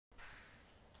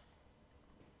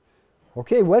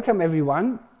Okay, welcome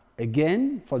everyone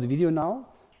again for the video now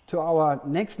to our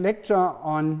next lecture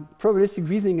on probabilistic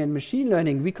reasoning and machine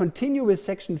learning. We continue with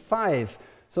section 5.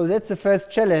 So that's the first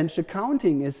challenge. The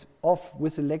counting is off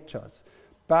with the lectures.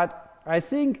 But I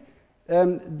think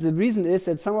the reason is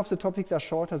that some of the topics are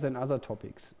shorter than other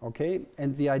topics, okay?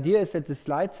 And the idea is that the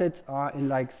slide sets are in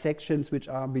like sections which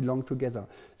belong together.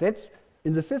 That's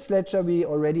in the 5th lecture we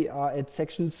already are at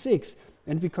section 6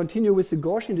 and we continue with the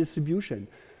Gaussian distribution.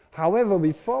 However,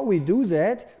 before we do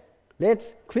that,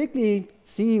 let's quickly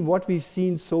see what we've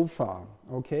seen so far,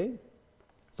 okay?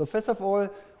 So first of all,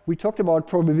 we talked about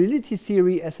probability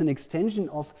theory as an extension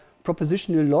of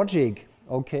propositional logic,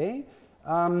 okay?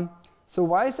 So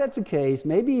why is that the case?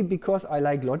 Maybe because I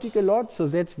like logic a lot, so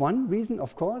that's one reason,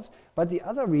 of course. But the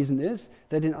other reason is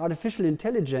that in artificial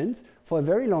intelligence, for a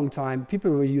very long time,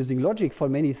 people were using logic for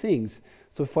many things.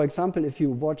 So for example, if you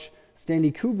watch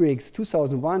Stanley Kubrick's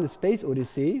 2001: A Space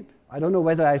Odyssey, I don't know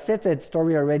whether I said that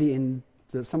story already in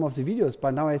some of the videos,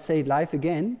 but now I say it live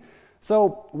again.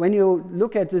 So when you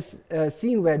look at this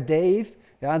scene where Dave,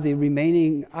 the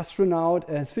remaining astronaut,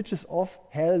 switches off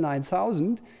HAL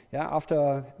 9000,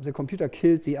 after the computer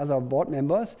killed the other board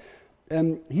members,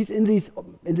 he's in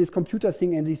this computer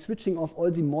thing and he's switching off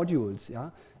all the modules,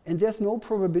 and there's no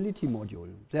probability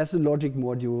module. There's a logic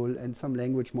module and some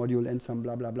language module and some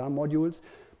blah blah blah modules.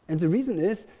 And the reason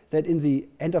is that in the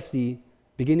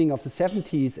beginning of the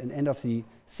 70s and end of the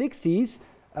 60s,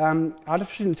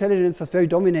 artificial intelligence was very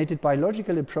dominated by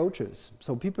logical approaches.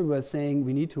 So people were saying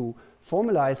we need to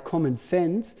formalize common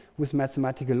sense with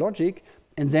mathematical logic,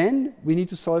 and then we need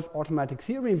to solve automatic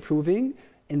theorem proving,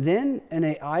 and then an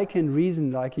AI can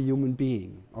reason like a human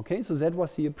being. Okay, so that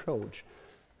was the approach.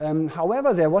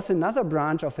 However, there was another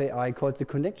branch of AI called the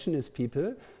connectionist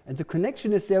people, and the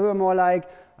connectionists, they were more like,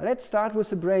 let's start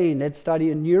with the brain, let's study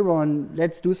a neuron,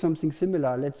 let's do something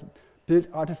similar, let's build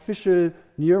artificial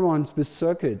neurons with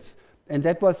circuits. And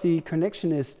that was the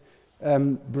connectionist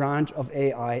branch of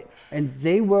AI. And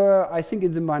they were, I think,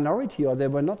 in the minority, or they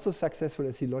were not so successful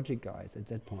as the logic guys at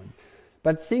that point.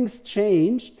 But things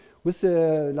changed with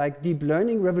the deep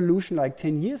learning revolution like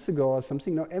 10 years ago or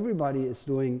something. Now everybody is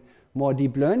doing more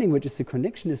deep learning, which is the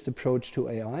connectionist approach to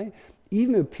AI,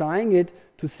 even applying it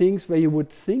to things where you would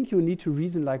think you need to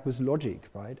reason like with logic,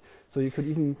 right? So you could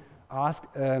even ask,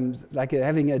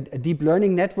 having a deep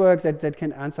learning network that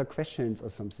can answer questions or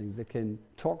something, that can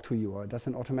talk to you or does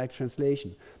an automatic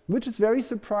translation, which is very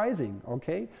surprising,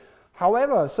 okay?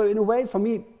 However, so in a way, for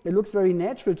me, it looks very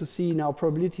natural to see now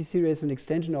probability theory as an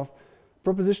extension of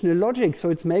propositional logic,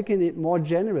 so it's making it more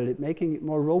general, it's making it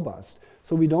more robust.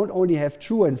 So we don't only have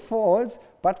true and false,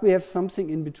 but we have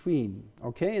something in between,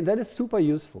 okay? And that is super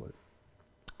useful.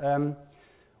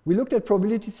 We looked at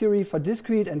probability theory for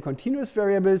discrete and continuous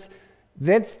variables.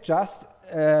 That's just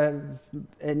an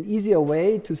easier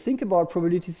way to think about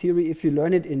probability theory if you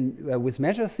learn it with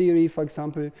measure theory, for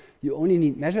example. You only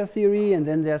need measure theory, and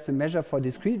then there's a measure for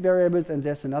discrete variables, and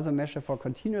there's another measure for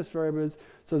continuous variables.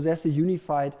 So there's a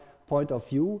unified point of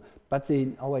view. But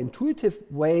our intuitive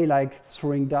way, like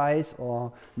throwing dice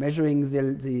or measuring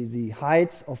the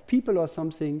heights of people or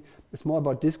something, is more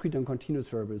about discrete and continuous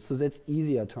variables. So that's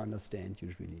easier to understand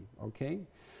usually, okay?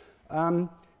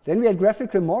 Then we had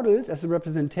graphical models as a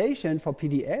representation for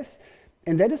PDFs,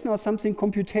 and that is now something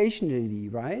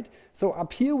computationally, right? So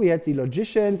up here we had the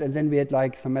logicians, and then we had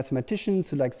like some mathematicians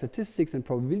who like statistics and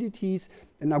probabilities,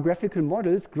 and now graphical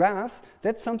models, graphs,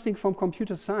 that's something from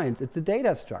computer science. It's a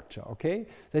data structure, okay?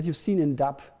 That you've seen in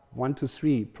DAP 1 to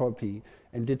 3 probably,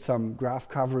 and did some graph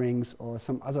coverings or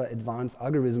some other advanced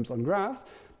algorithms on graphs.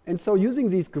 And so using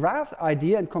these graph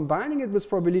idea and combining it with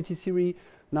probability theory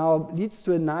now leads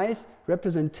to a nice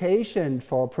representation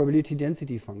for probability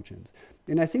density functions.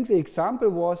 And I think the example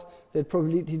was that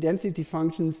probability density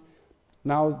functions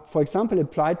now, for example,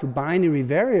 applied to binary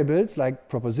variables like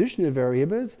propositional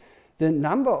variables, the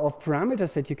number of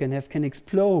parameters that you can have can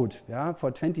explode.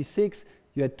 For 26,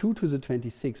 you had 2 to the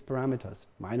 26 parameters,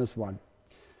 minus 1.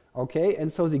 Okay,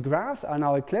 and so the graphs are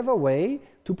now a clever way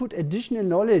to put additional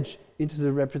knowledge into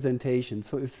the representation.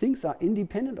 So if things are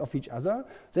independent of each other,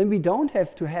 then we don't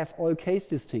have to have all case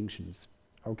distinctions.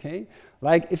 Okay,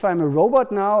 like if I'm a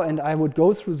robot now and I would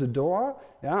go through the door,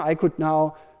 I could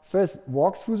now first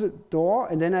walk through the door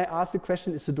and then I ask the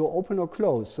question, is the door open or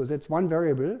closed? So that's one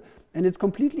variable, and it's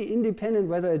completely independent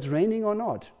whether it's raining or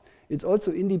not. It's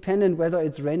also independent whether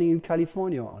it's raining in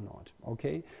California or not.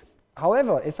 Okay.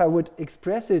 However, if I would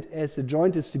express it as a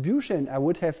joint distribution, I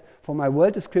would have for my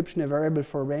world description a variable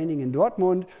for raining in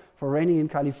Dortmund, for raining in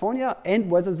California,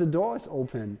 and whether the door is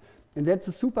open. And that's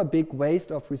a super big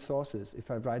waste of resources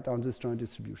if I write down this joint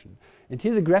distribution. And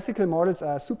here the graphical models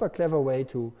are a super clever way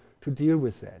to deal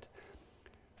with that.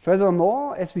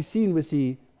 Furthermore, as we've seen with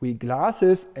the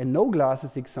glasses and no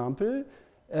glasses example,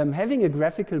 having a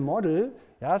graphical model,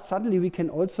 suddenly we can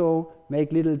also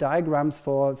make little diagrams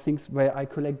for things where I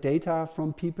collect data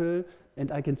from people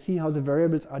and I can see how the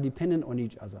variables are dependent on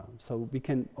each other. So we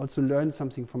can also learn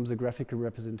something from the graphical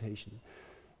representation.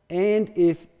 And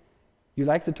if you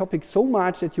like the topic so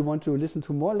much that you want to listen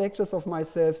to more lectures of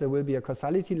myself, there will be a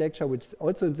causality lecture, which is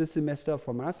also in this semester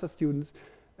for master students.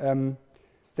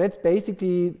 That's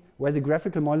basically where the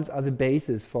graphical models are the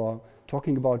basis for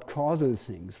talking about causal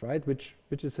things, right? Which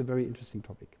is a very interesting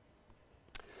topic.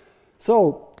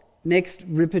 So, next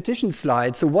repetition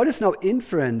slide. So what is now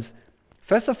inference?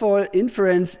 First of all,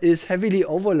 inference is heavily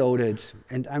overloaded.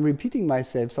 And I'm repeating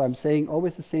myself, so I'm saying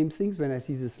always the same things when I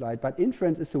see this slide. But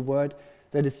inference is a word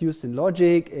that is used in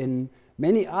logic, in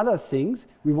many other things.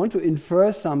 We want to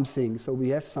infer something, so we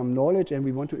have some knowledge and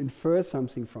we want to infer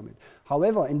something from it.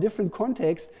 However, in different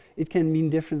contexts, it can mean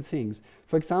different things.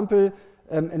 For example,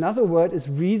 another word is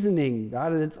reasoning.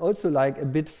 That's also like a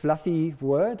bit fluffy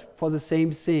word for the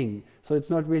same thing. So it's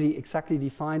not really exactly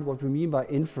defined what we mean by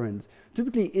inference.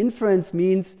 Typically, inference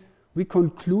means we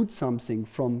conclude something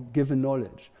from given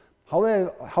knowledge.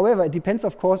 However, it depends,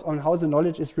 of course, on how the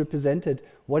knowledge is represented,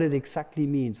 what it exactly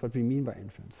means, what we mean by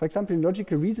inference. For example, in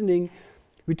logical reasoning,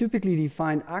 we typically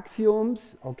define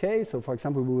axioms. Okay, so for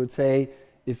example, we would say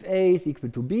if A is equal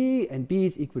to B and B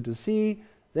is equal to C,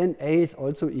 then A is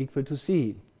also equal to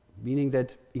C, meaning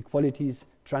that equality is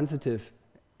transitive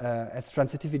as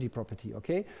transitivity property.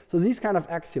 Okay, so these kind of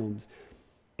axioms.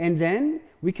 And then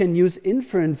we can use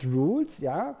inference rules,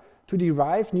 to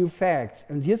derive new facts.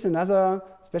 And here's another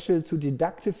special, to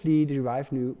deductively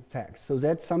derive new facts. So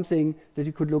that's something that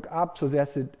you could look up. So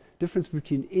there's a difference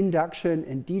between induction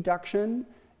and deduction.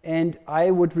 And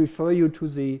I would refer you to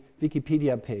the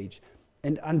Wikipedia page.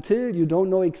 And until you don't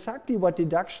know exactly what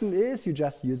deduction is, you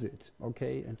just use it,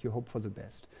 okay? And you hope for the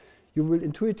best. You will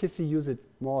intuitively use it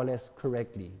more or less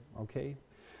correctly, okay?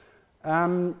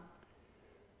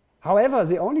 However,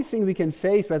 the only thing we can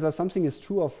say is whether something is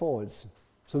true or false.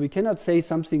 So we cannot say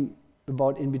something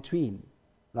about in between,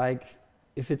 like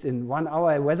if it's in 1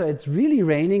 hour, whether it's really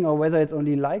raining or whether it's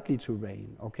only likely to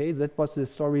rain, okay? That was the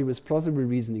story with plausible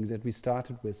reasoning that we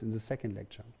started with in the second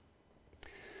lecture.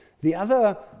 The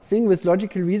other thing with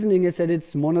logical reasoning is that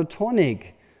it's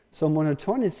monotonic. So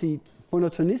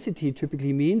monotonicity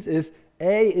typically means if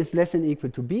A is less than or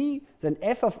equal to B, then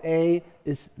f of A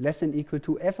is less than or equal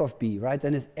to f of B, right?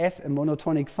 Then is f a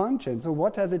monotonic function. So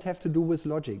what does it have to do with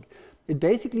logic? It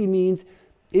basically means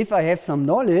if I have some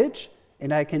knowledge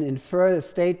and I can infer a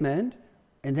statement,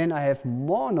 and then I have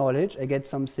more knowledge, I get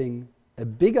something, a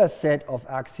bigger set of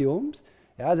axioms,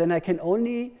 then I can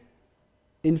only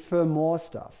infer more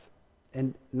stuff.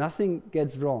 And nothing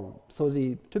gets wrong. So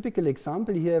the typical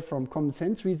example here from common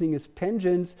sense reasoning is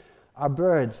penguins are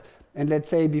birds. And let's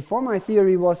say before my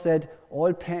theory was that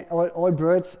all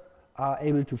birds are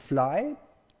able to fly,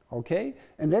 okay?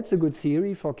 And that's a good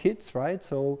theory for kids, right?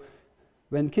 So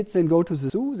when kids then go to the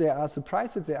zoo, they are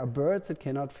surprised that there are birds that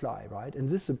cannot fly, right? And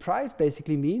this surprise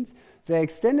basically means they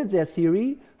extended their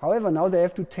theory. However, now they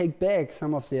have to take back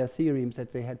some of their theorems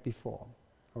that they had before,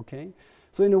 okay?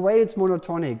 So in a way, it's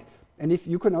monotonic. And if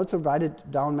you can also write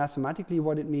it down mathematically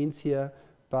what it means here,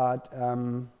 but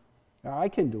I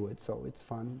can do it, so it's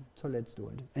fun. So let's do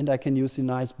it. And I can use the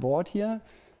nice board here.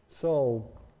 So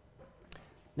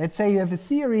let's say you have a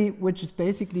theory which is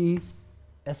basically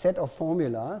a set of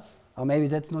formulas. Or maybe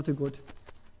that's not a good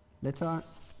letter.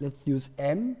 Let's use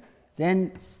M.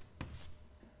 Then,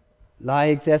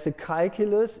 like there's a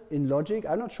calculus in logic.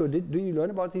 I'm not sure, do you learn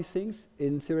about these things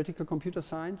in theoretical computer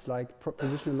science, like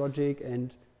propositional logic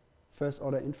and first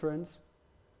order inference?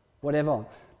 Whatever.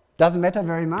 Doesn't matter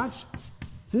very much.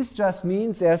 This just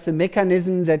means there's a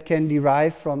mechanism that can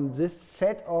derive from this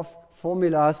set of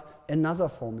formulas another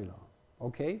formula,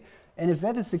 okay? And if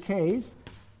that is the case,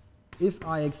 if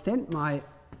I extend my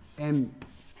M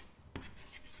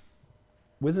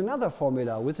with another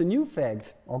formula, with a new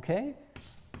fact, okay,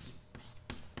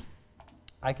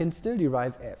 I can still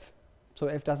derive F. So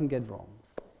F doesn't get wrong.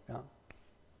 Yeah.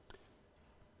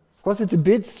 Of course, it's a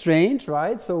bit strange,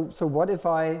 right? So what if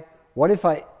I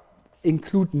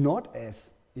include not F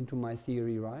into my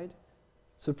theory, right?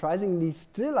 Surprisingly,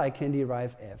 still I can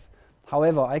derive F.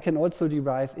 However, I can also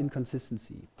derive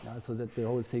inconsistency, so that the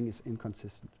whole thing is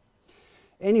inconsistent.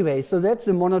 Anyway, so that's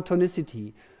the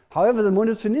monotonicity. However, the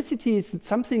monotonicity is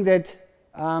something that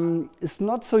is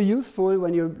not so useful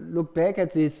when you look back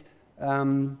at this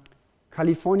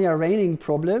California raining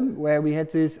problem where we had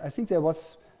this, I think there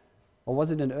was, or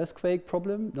was it an earthquake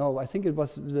problem? No, I think it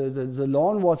was the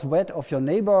lawn was wet of your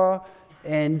neighbor,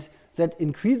 and that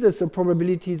increases the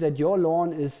probability that your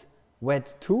lawn is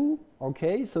wet too.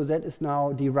 Okay, so that is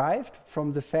now derived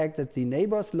from the fact that the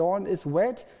neighbor's lawn is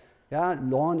wet. Yeah,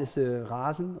 lawn is a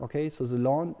Rasen. Okay, so the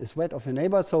lawn is wet of your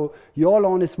neighbor, so your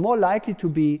lawn is more likely to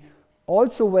be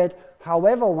also wet.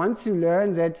 However, once you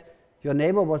learn that your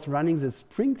neighbor was running the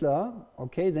sprinkler,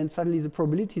 okay, then suddenly the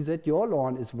probability that your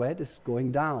lawn is wet is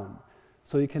going down.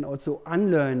 So you can also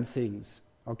unlearn things.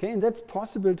 Okay, and that's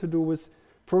possible to do with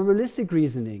probabilistic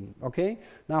reasoning. Okay,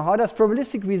 now how does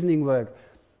probabilistic reasoning work?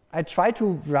 I try to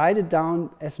write it down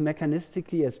as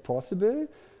mechanistically as possible.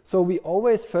 So we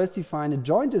always first define a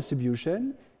joint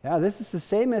distribution. Yeah, this is the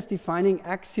same as defining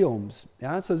axioms.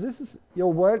 Yeah, so this is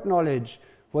your world knowledge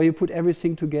where you put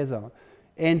everything together.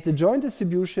 And the joint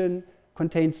distribution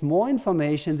contains more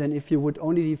information than if you would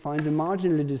only define the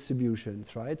marginal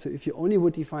distributions, right? So if you only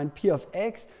would define P of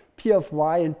x, P of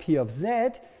y, and P of z,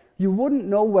 you wouldn't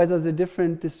know whether the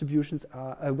different distributions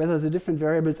are, whether the different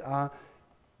variables are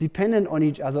dependent on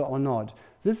each other or not.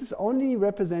 This is only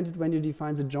represented when you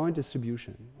define the joint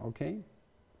distribution, okay?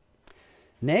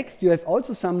 Next, you have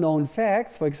also some known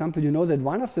facts. For example, you know that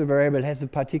one of the variables has a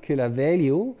particular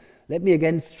value. Let me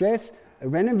again stress, a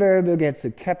random variable gets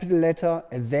a capital letter,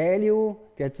 a value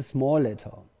gets a small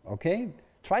letter, okay?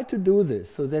 Try to do this,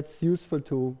 so that's useful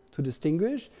to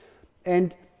distinguish.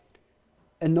 And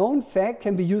a known fact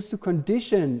can be used to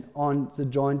condition on the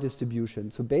joint distribution.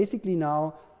 So basically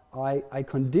now, I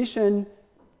condition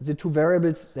the two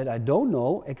variables that I don't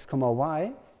know, x,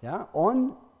 y, yeah,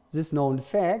 on this known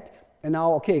fact, and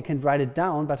now, okay, I can write it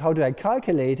down, but how do I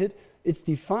calculate it? It's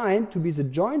defined to be the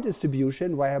joint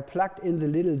distribution where I plugged in the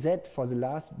little z for the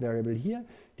last variable here,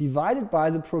 divided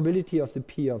by the probability of the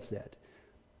p of z,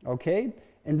 okay?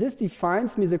 And this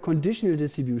defines me the conditional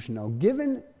distribution. Now,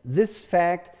 given this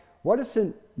fact, what is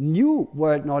the new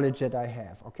world knowledge that I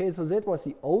have? Okay, so that was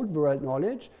the old world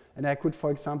knowledge, and I could,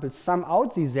 for example, sum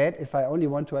out the z if I only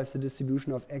want to have the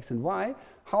distribution of x and y.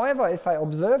 However, if I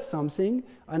observe something,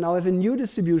 I now have a new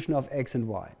distribution of x and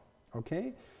y.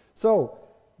 Okay, so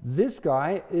this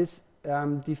guy is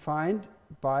defined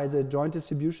by the joint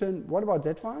distribution. What about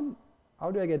that one?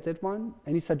 How do I get that one?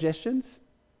 Any suggestions?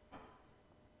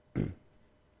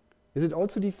 Is it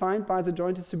also defined by the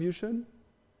joint distribution?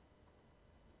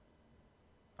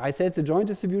 I said the joint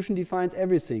distribution defines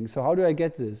everything, so how do I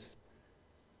get this?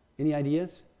 Any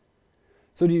ideas?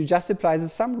 So you just apply the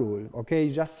sum rule, okay?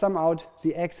 You just sum out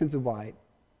the x and the y.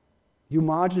 You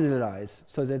marginalize,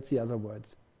 so that's the other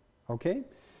words, okay?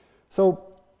 So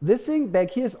this thing back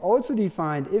here is also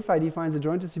defined. If I define the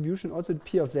joint distribution, also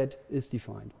P of z is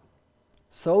defined.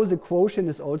 So the quotient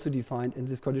is also defined in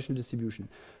this conditional distribution.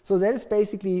 So that is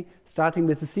basically starting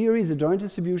with the theory, the joint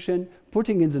distribution,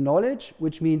 putting in the knowledge,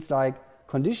 which means like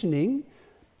conditioning,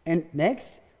 and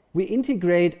next we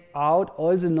integrate out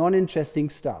all the non-interesting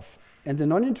stuff. And the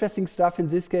non-interesting stuff in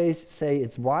this case, say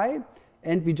it's y,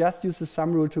 and we just use the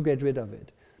sum rule to get rid of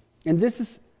it. And this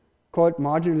is called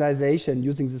marginalization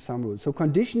using the sum rule. So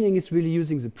conditioning is really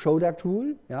using the product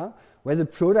rule, yeah, where the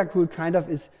product rule kind of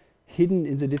is hidden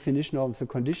in the definition of the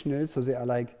conditional, so they are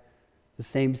like the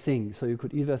same thing. So you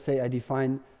could either say I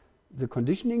define the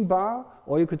conditioning bar,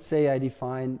 or you could say I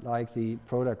define like the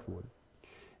product rule.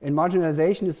 And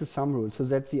marginalization is the sum rule, so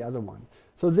that's the other one.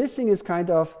 So this thing is kind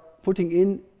of putting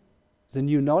in the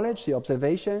new knowledge, the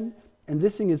observation, and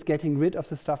this thing is getting rid of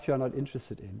the stuff you're not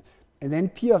interested in. And then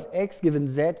P of x given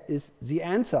z is the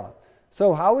answer.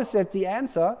 So how is that the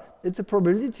answer? It's a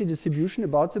probability distribution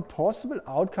about the possible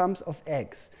outcomes of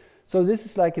x. So this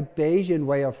is like a Bayesian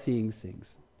way of seeing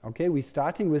things. Okay, we're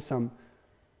starting with some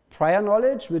prior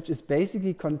knowledge, which is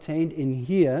basically contained in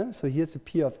here. So here's a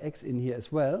P of x in here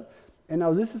as well. And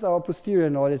now this is our posterior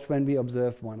knowledge when we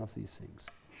observe one of these things.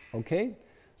 Okay,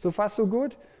 so far so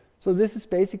good. So this is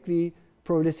basically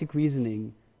probabilistic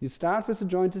reasoning. You start with the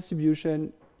joint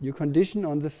distribution, you condition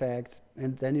on the facts,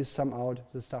 and then you sum out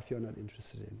the stuff you're not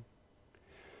interested in.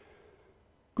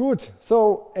 Good,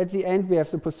 so at the end we have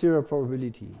the posterior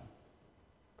probability.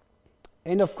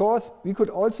 And of course, we could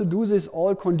also do this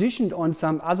all conditioned on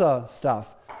some other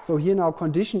stuff. So here now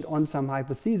conditioned on some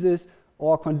hypothesis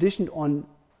or conditioned on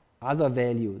other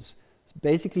values.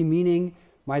 Basically meaning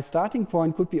my starting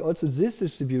point could be also this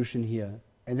distribution here.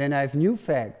 And then I have new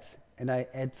facts and I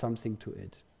add something to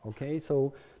it. Okay,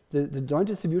 so the joint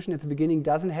distribution at the beginning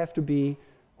doesn't have to be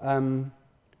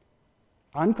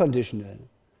unconditional.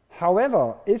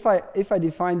 However, if I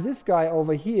define this guy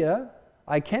over here,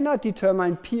 I cannot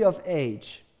determine P of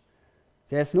h.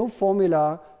 There's no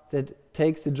formula that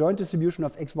takes the joint distribution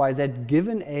of x, y, z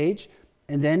given h,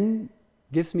 and then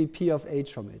gives me p of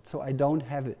h from it. So I don't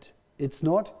have it. It's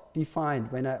not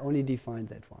defined when I only define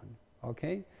that one.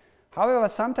 Okay? However,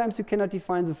 sometimes you cannot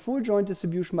define the full joint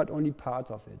distribution, but only parts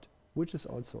of it, which is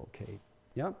also okay.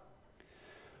 Yeah?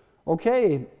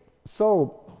 Okay,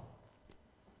 so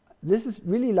this is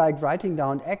really like writing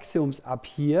down axioms up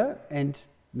here and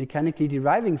mechanically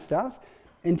deriving stuff.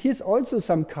 And here's also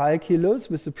some calculus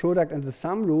with the product and the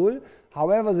sum rule.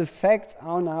 However, the facts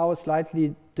are now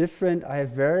slightly different. I have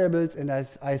variables and I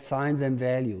assign them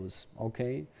values.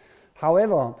 Okay.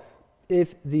 However,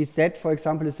 if the z, for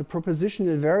example, is a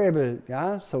propositional variable,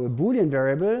 yeah, so a Boolean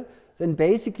variable, then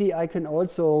basically I can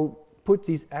also put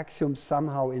these axioms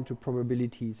somehow into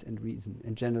probabilities and reason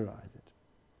and generalize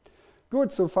it.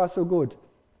 Good, so far so good.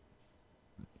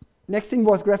 Next thing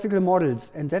was graphical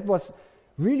models, and that was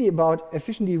really about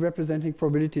efficiently representing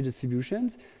probability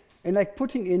distributions and like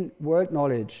putting in world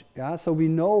knowledge. Yeah? So we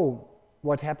know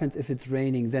what happens if it's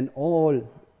raining, then all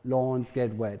lawns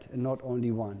get wet and not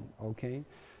only one. Okay?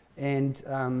 And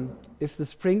if the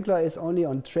sprinkler is only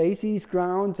on Tracy's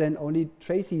ground, then only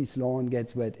Tracy's lawn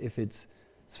gets wet if it's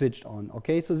switched on.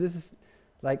 Okay, so this is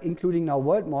like including now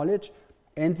world knowledge,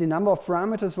 and the number of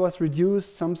parameters was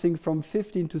reduced something from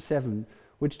 15 to 7,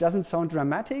 which doesn't sound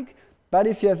dramatic, but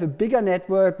if you have a bigger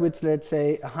network with, let's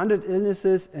say, 100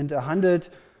 illnesses and 100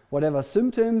 whatever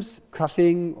symptoms,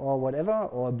 coughing or whatever,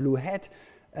 or a blue hat,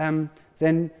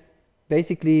 then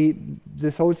basically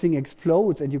this whole thing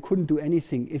explodes and you couldn't do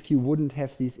anything if you wouldn't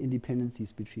have these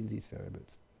independencies between these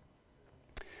variables.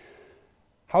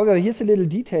 However, here's a little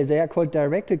detail. They are called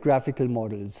directed graphical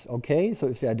models. Okay, so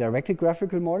if they are directed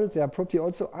graphical models, they are probably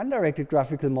also undirected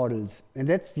graphical models. And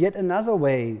that's yet another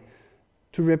way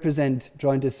to represent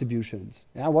joint distributions.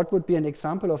 Yeah, what would be an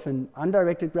example of an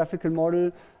undirected graphical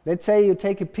model? Let's say you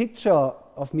take a picture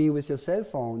of me with your cell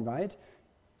phone, right?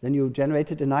 Then you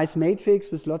generated a nice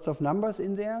matrix with lots of numbers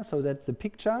in there, so that's the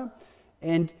picture.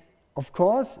 And of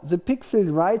course, the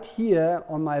pixel right here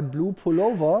on my blue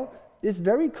pullover is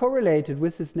very correlated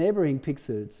with its neighboring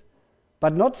pixels,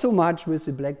 but not so much with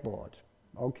the blackboard.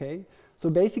 Okay? So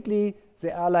basically,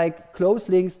 they are like close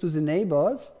links to the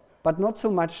neighbors, but not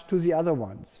so much to the other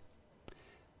ones.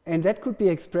 And that could be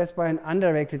expressed by an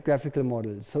undirected graphical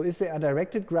model. So if there are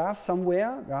directed graphs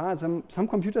somewhere, some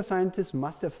computer scientists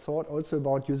must have thought also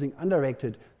about using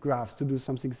undirected graphs to do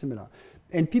something similar.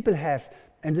 And people have,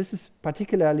 and this is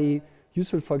particularly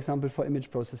useful, for example, for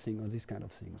image processing or these kind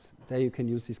of things. There you can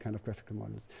use these kind of graphical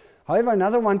models. However,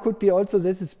 another one could be also,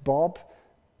 this is Bob,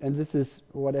 and this is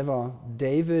whatever,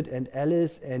 David and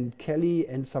Alice and Kelly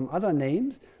and some other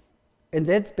names. And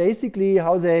that's basically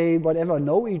how they, whatever,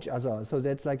 know each other. So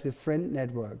that's like the friend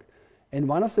network. And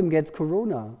one of them gets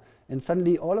corona, and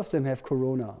suddenly all of them have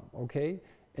corona, okay?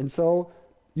 And so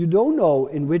you don't know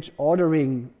in which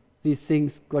ordering these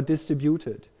things got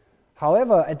distributed.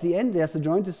 However, at the end, there's a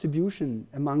joint distribution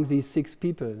among these 6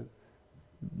 people,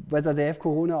 whether they have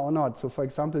corona or not. So for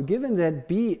example, given that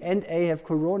B and A have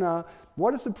corona,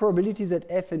 what is the probability that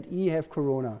F and E have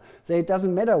corona? So it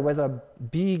doesn't matter whether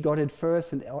B got it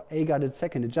first and A got it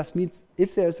second. It just means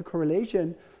if there is a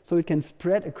correlation, so it can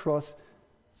spread across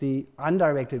the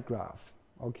undirected graph.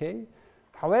 Okay?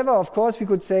 However, of course, we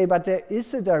could say, but there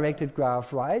is a directed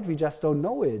graph, right? We just don't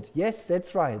know it. Yes,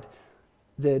 that's right.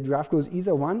 The graph goes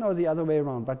either one or the other way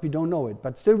around, but we don't know it.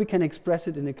 But still, we can express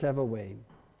it in a clever way.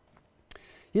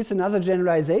 Here's another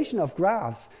generalization of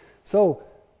graphs. So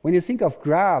when you think of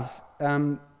graphs,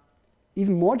 even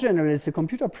more general is a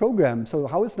computer program. So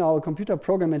how is now a computer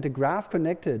program and a graph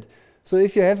connected? So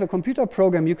if you have a computer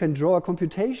program, you can draw a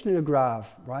computational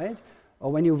graph, right?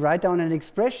 Or when you write down an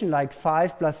expression like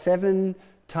 5 plus 7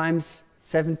 times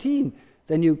 17,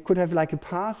 then you could have like a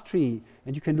path tree,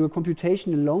 and you can do a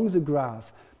computation along the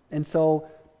graph. And so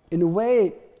in a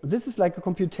way, this is like a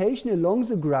computation along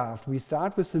the graph. We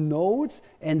start with the nodes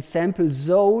and sample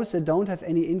those that don't have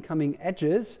any incoming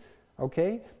edges,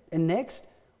 okay? And next,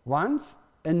 once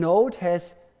a node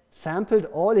has sampled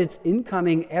all its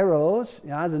incoming arrows,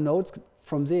 yeah, the nodes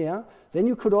from there, then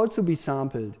you could also be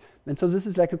sampled. And so this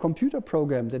is like a computer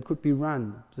program that could be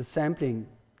run, the sampling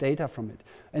data from it.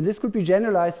 And this could be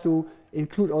generalized to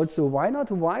include also, why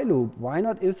not a while loop? Why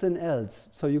not if then else?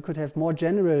 So you could have more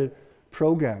general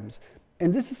programs.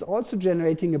 And this is also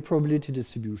generating a probability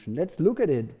distribution. Let's look at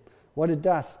it, what it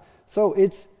does. So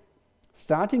it's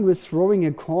starting with throwing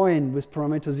a coin with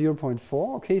parameter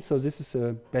 0.4. Okay, so this is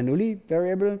a Bernoulli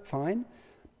variable, fine.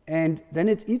 And then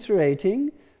it's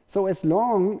iterating. So as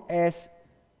long as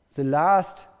the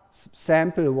last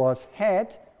sample was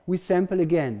head, we sample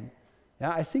again.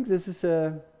 Yeah, I think this is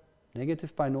a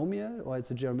negative binomial, or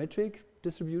it's a geometric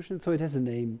distribution, so it has a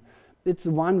name. It's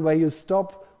the one where you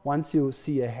stop once you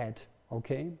see a head,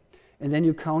 okay? And then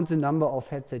you count the number of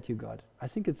heads that you got. I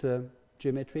think it's a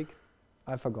geometric.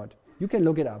 I forgot. You can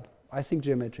look it up. I think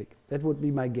geometric. That would be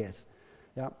my guess.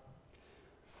 Yeah.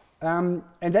 And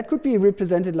that could be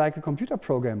represented like a computer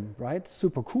program, right?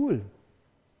 Super cool.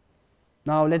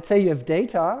 Now, let's say you have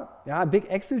data, yeah, a big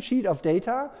Excel sheet of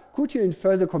data. Could you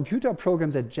infer the computer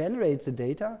program that generates the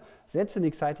data? That's an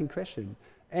exciting question.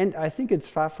 And I think it's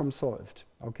far from solved,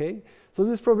 okay? So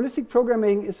this probabilistic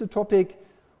programming is a topic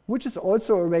which is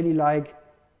also already like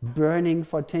burning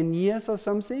for 10 years or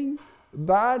something,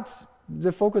 but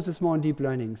the focus is more on deep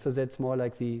learning, so that's more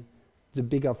like the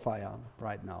bigger fire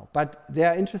right now. But there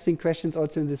are interesting questions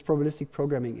also in this probabilistic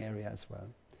programming area as well.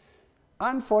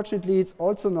 Unfortunately, it's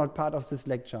also not part of this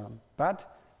lecture,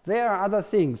 but there are other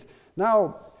things.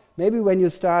 Now, maybe when you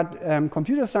start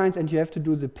computer science and you have to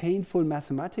do the painful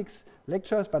mathematics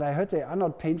lectures, but I heard they are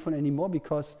not painful anymore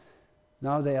because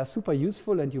now they are super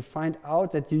useful and you find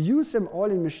out that you use them all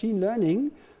in machine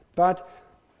learning, but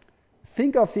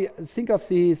think of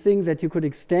the things that you could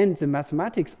extend the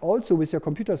mathematics also with your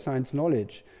computer science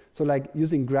knowledge. So like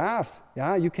using graphs,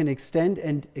 yeah, you can extend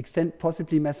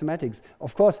possibly mathematics.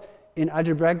 Of course, in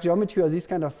algebraic geometry or these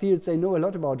kind of fields, they know a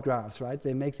lot about graphs, right?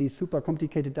 They make these super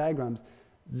complicated diagrams.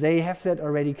 They have that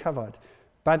already covered.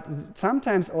 But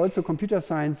sometimes also computer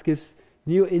science gives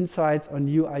new insights or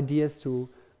new ideas to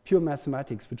pure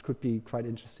mathematics, which could be quite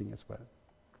interesting as well.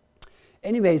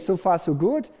 Anyway, so far so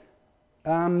good.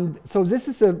 So this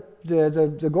is the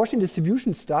Gaussian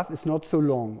distribution stuff is not so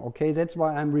long, okay? That's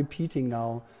why I'm repeating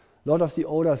now a lot of the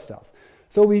older stuff.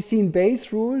 So we've seen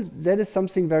Bayes' rule. That is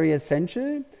something very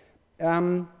essential.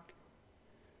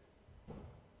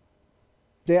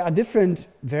 There are different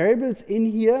variables in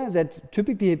here that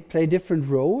typically play different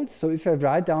roles. So if I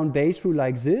write down Bayes' rule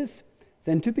like this,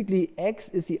 then typically x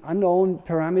is the unknown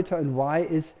parameter and y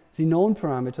is the known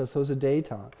parameter, so the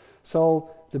data. So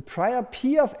the prior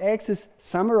p of x is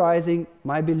summarizing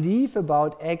my belief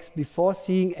about x before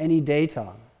seeing any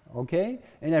data, okay?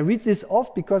 And I read this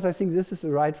off because I think this is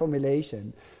the right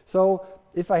formulation. So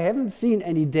if I haven't seen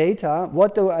any data,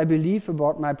 what do I believe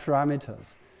about my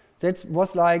parameters? That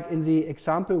was like in the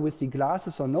example with the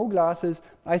glasses or no glasses.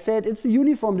 I said it's a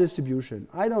uniform distribution.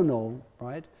 I don't know,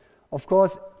 right? Of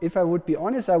course, if I would be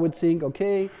honest, I would think,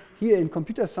 okay, here in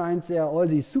computer science, there are all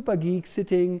these super geeks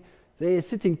sitting. They are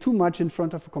sitting too much in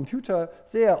front of a computer.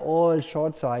 They are all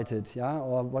short-sighted, yeah,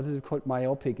 or what is it called,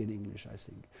 myopic in English, I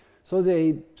think. So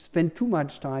they spend too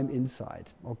much time inside,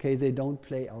 okay? They don't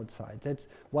play outside. That's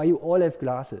why you all have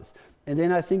glasses. And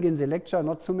then I think in the lecture,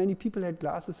 not so many people had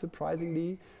glasses,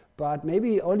 surprisingly, but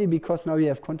maybe only because now you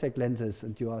have contact lenses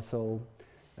and you are so,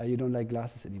 you don't like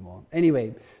glasses anymore.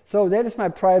 Anyway, so that is my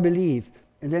prior belief.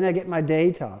 And then I get my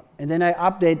data, and then I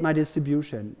update my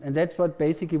distribution. And that's what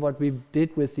basically what we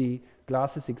did with the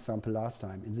glasses example last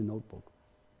time in the notebook.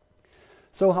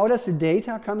 So how does the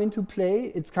data come into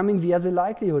play? It's coming via the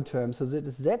likelihood term. So that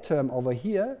is that term over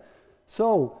here.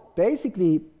 So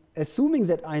basically, assuming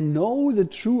that I know the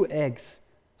true x,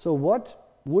 so what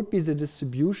would be the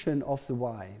distribution of the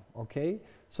y, okay?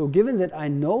 So given that I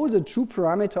know the true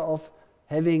parameter of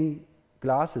having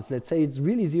glasses, let's say it's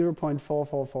really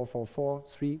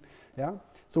 0.444443, yeah?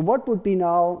 So what would be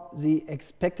now the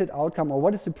expected outcome, or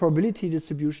what is the probability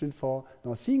distribution for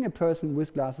now seeing a person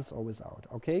with glasses or without,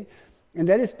 okay? And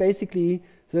that is basically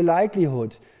the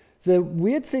likelihood. The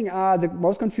weird thing the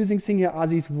most confusing thing here are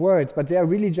these words, but they are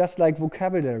really just like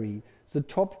vocabulary. The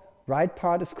top right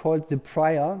part is called the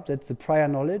prior, that's the prior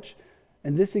knowledge.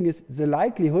 And this thing is the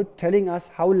likelihood, telling us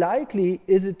how likely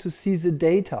is it to see the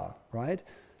data, right?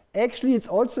 Actually, it's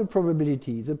also a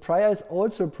probability. The prior is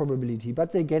also a probability,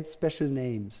 but they get special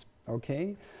names,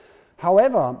 okay?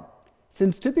 However,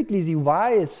 since typically the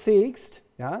y is fixed,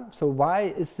 yeah, so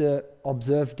y is the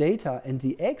observed data and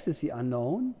the x is the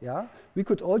unknown, yeah, we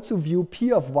could also view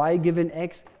p of y given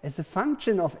x as a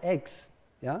function of x,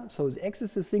 yeah, so the x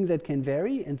is the thing that can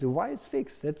vary and the y is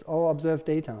fixed, that's our observed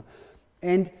data.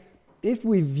 And if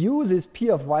we view this p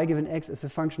of y given x as a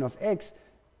function of x,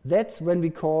 that's when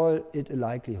we call it a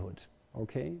likelihood,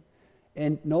 okay?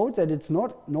 And note that it's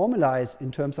not normalized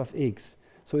in terms of x.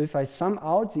 So if I sum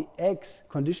out the x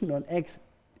conditioned on x,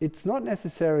 it's not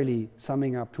necessarily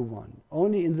summing up to 1,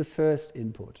 only in the first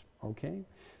input, okay?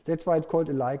 That's why it's called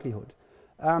a likelihood.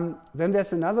 Then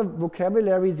there's another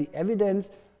vocabulary, the evidence.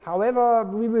 However,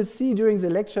 we will see during the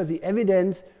lecture, the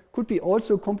evidence could be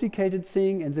also a complicated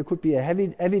thing, and there could be a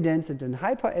heavy evidence and then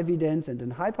hyper-evidence and then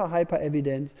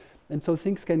hyper-evidence, and so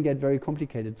things can get very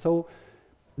complicated. So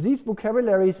These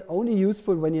vocabulary is only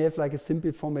useful when you have like a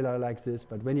simple formula like this,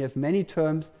 but when you have many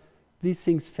terms, these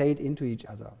things fade into each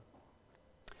other.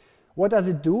 What does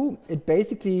it do? It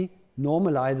basically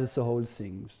normalizes the whole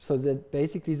thing. So that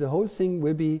basically the whole thing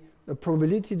will be a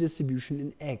probability distribution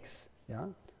in X, yeah?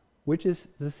 Which is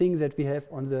the thing that we have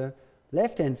on the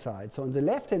left-hand side. So on the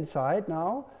left-hand side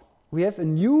now, we have a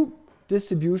new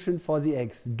distribution for the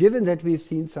X, given that we've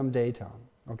seen some data.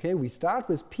 Okay, we start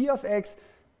with P of X,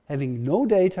 having no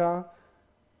data,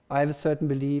 I have a certain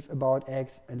belief about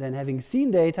X, and then having seen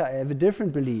data, I have a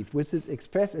different belief, which is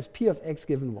expressed as P of X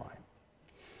given Y.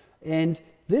 And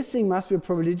this thing must be a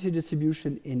probability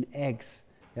distribution in X.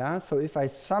 Yeah? So if I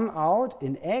sum out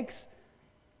in X,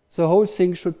 the whole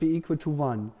thing should be equal to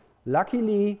 1.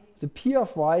 Luckily, the P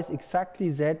of Y is exactly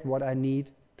that what I need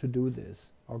to do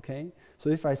this. Okay? So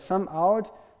if I sum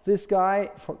out this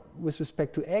guy with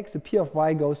respect to X, the P of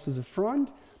Y goes to the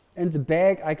front, and the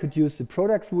back I could use the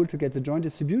product rule to get the joint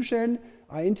distribution.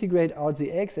 I integrate out the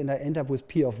X and I end up with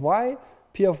P of Y.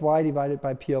 P of Y divided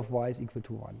by P of Y is equal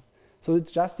to 1. So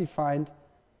it's just defined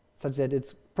such that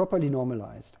it's properly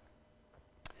normalized.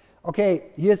 Okay,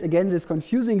 here's again this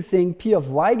confusing thing. P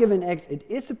of Y given X, it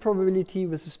is a probability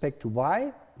with respect to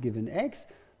Y given X,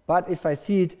 but if I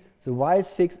see it, the Y is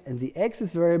fixed and the X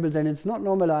is variable, then it's not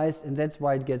normalized, and that's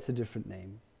why it gets a different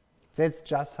name. That's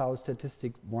just how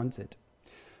statistics wants it.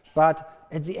 But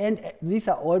at the end, these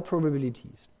are all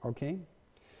probabilities, okay?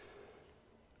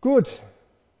 Good.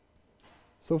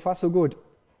 So far, so good.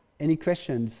 Any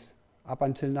questions up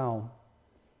until now?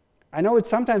 I know it's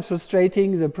sometimes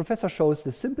frustrating. The professor shows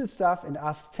the simple stuff and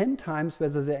asks 10 times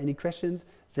whether there are any questions.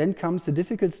 Then comes the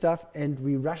difficult stuff, and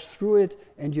we rush through it,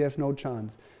 and you have no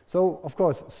chance. So, of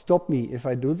course, stop me if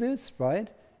I do this, right?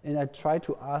 And I try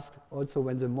to ask also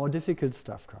when the more difficult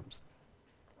stuff comes.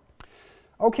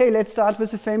 Okay, let's start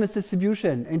with the famous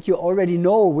distribution. And you already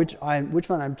know which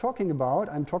one I'm talking about.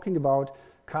 I'm talking about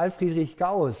Carl Friedrich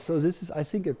Gauss. So this is, I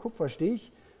think, a Kupferstich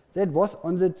that was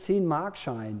on the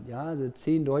 10-Markschein, yeah, the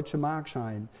 10 Deutsche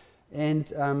Markschein. And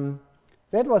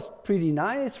that was pretty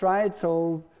nice, right?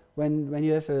 So when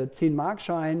you have a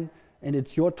 10-Markschein and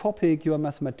it's your topic, you're a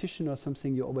mathematician or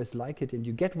something, you always like it and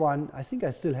you get one. I think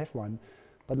I still have one.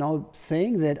 But now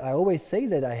saying that, I always say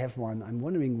that I have one. I'm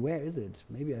wondering, where is it?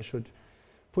 Maybe I should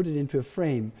put it into a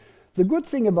frame. The good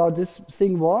thing about this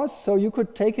thing was, so you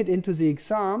could take it into the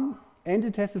exam and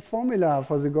it has a formula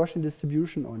for the Gaussian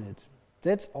distribution on it.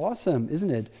 That's awesome,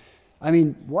 isn't it? I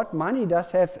mean, what money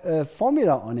does have a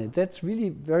formula on it? That's really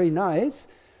very nice.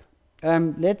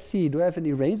 Let's see, do I have an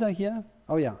eraser here?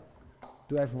 Oh yeah.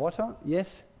 Do I have water?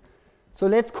 Yes. So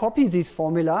let's copy this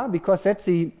formula because that's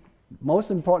the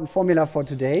most important formula for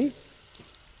today.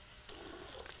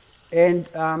 And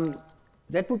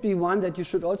that would be one that you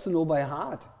should also know by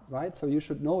heart, right? So you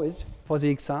should know it for the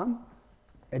exam,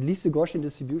 at least the Gaussian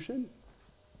distribution.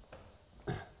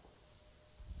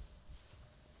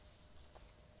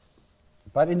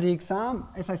 But in the exam,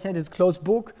 as I said, it's closed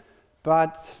book,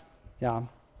 but yeah,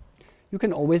 you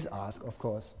can always ask, of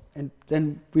course, and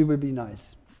then we will be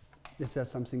nice if there's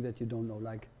something that you don't know,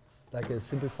 like a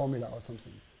simple formula or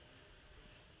something.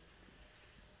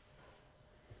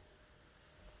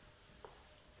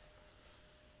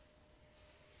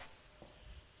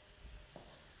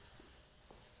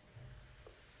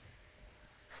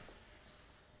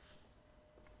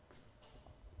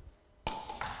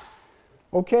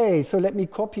 Okay, so let me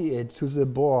copy it to the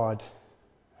board.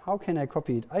 How can I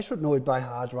copy it? I should know it by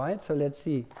heart, right? So let's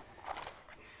see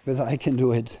whether I can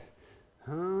do it.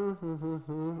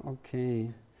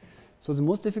 Okay. So the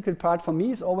most difficult part for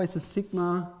me is always the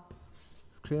sigma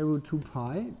square root 2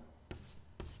 pi.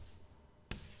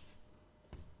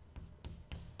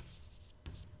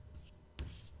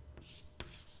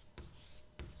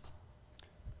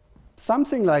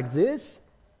 Something like this.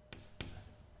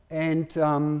 And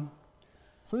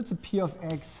so it's a P of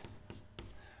X.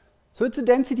 So it's a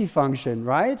density function,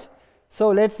 right? So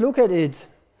let's look at it.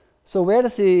 So where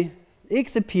does the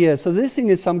X appear? So this thing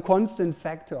is some constant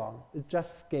factor. It's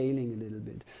just scaling a little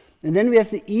bit. And then we have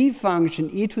the E function,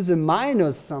 e to the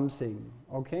minus something,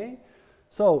 okay?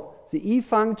 So the E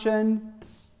function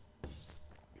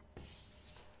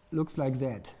looks like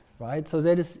that, right? So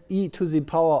that is e to the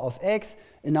power of x,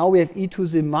 and now we have e to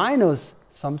the minus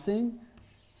something.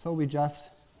 So we just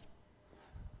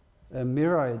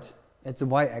mirror it at the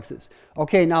y-axis.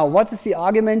 Okay, now what is the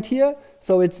argument here?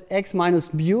 So it's x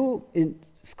minus mu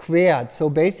squared. So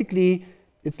basically,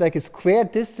 it's like a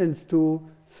squared distance to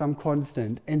some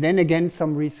constant, and then again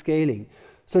some rescaling.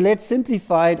 So let's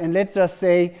simplify it, and let's just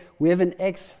say we have an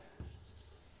x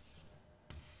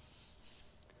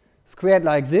squared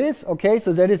like this. Okay,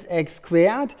 so that is x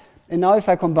squared. And now if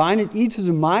I combine it, e to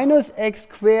the minus x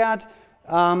squared,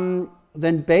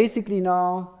 then basically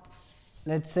now,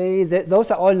 let's say that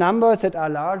those are all numbers that are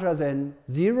larger than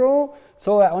 0.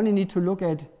 So I only need to look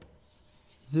at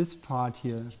this part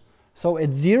here. So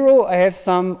at 0, I have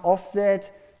some offset,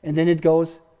 and then it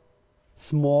goes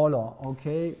smaller,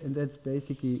 okay? And that's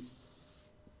basically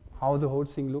how the whole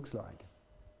thing looks like.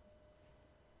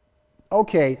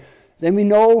 Okay, then we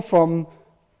know from,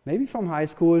 maybe from high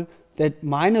school, that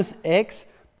minus x,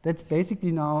 that's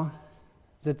basically now,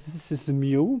 that this is the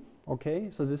mu, okay?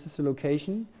 So this is the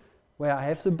location where I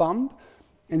have the bump.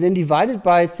 And then divided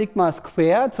by sigma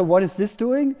squared, so what is this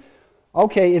doing?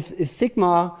 Okay, if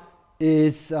sigma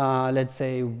is, let's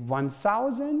say,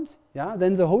 1000, yeah,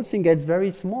 then the whole thing gets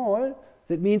very small.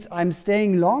 That means I'm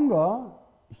staying longer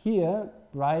here,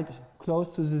 right,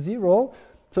 close to the 0.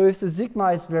 So if the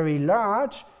sigma is very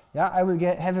large, yeah, I will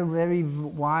have a very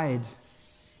wide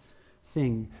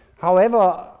thing.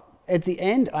 However, at the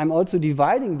end, I'm also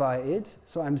dividing by it,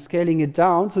 so I'm scaling it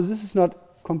down. So this is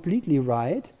not completely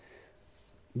right,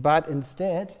 but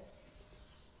instead,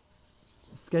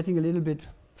 it's getting a little bit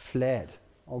flat.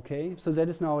 Okay, so that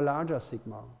is now a larger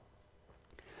sigma.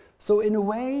 So in a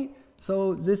way,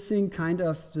 so this thing kind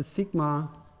of, the sigma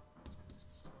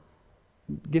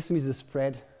gives me the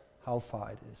spread, how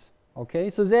far it is. Okay,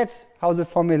 so that's how the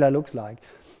formula looks like.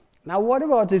 Now what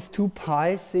about this 2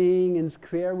 pi thing in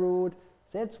square root?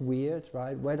 That's weird,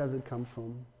 right? Where does it come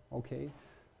from? Okay,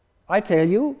 I tell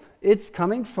you, it's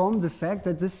coming from the fact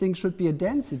that this thing should be a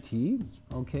density.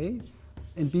 Okay,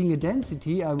 and being a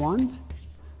density, I want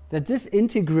that this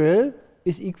integral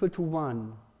is equal to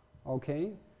 1,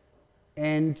 okay?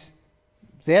 And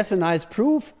there's a nice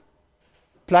proof.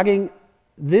 Plugging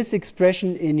this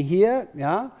expression in here,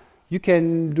 yeah, you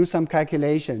can do some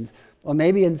calculations. Or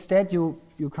maybe instead you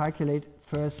calculate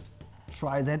first,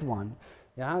 try that one.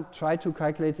 Yeah, try to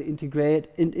calculate the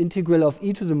integral of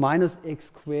e to the minus x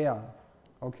squared,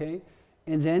 okay?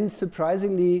 And then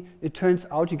surprisingly, it turns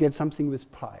out you get something with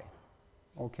pi,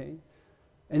 okay?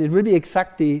 And it will be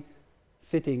exactly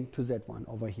fitting to that one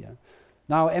over here.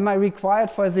 Now, am I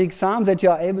required for the exam that you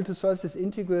are able to solve this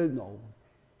integral? No,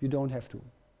 you don't have to.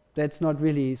 That's not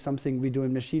really something we do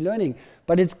in machine learning.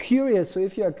 But it's curious, so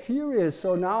if you are curious,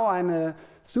 so now I'm a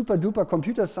super duper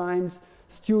computer science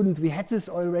student, we had this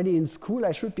already in school,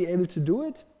 I should be able to do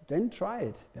it, then try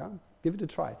it, yeah? Give it a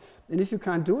try. And if you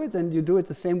can't do it, then you do it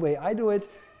the same way I do it.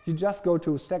 You just go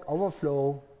to Stack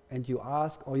Overflow, and you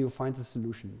ask or you find the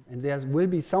solution. And there will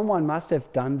be someone must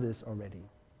have done this already.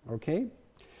 Okay?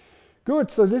 Good,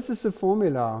 so this is the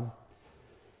formula.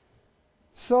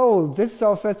 So this is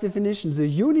our first definition,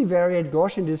 the univariate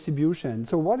Gaussian distribution.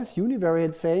 So what is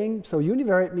univariate saying? So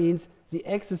univariate means the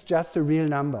x is just a real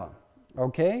number.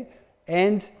 Okay?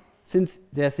 And since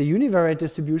there's a univariate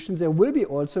distribution, there will be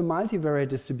also a multivariate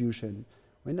distribution.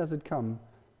 When does it come?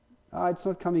 It's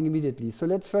not coming immediately. So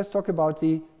let's first talk about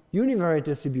the univariate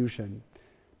distribution.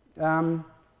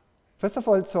 First of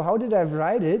all, so how did I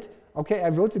write it? Okay, I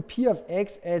wrote the p of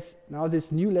x as now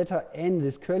this new letter n,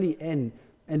 this curly n.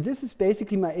 And this is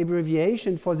basically my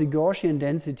abbreviation for the Gaussian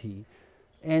density.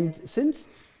 And since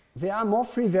there are more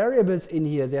free variables in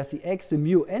here, there's the x, the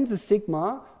mu, and the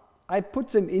sigma, I put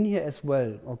them in here as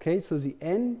well. Okay, so the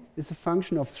n is a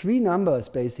function of 3 numbers,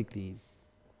 basically.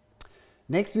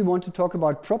 Next, we want to talk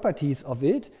about properties of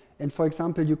it. And for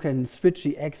example, you can switch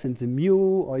the x and the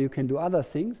mu, or you can do other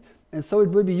things. And so it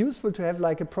will be useful to have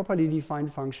like a properly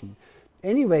defined function.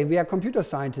 Anyway, we are computer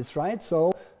scientists, right?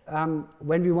 So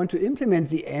when we want to implement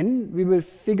the n, we will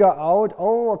figure out,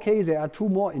 oh, okay, there are 2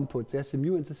 more inputs. There's the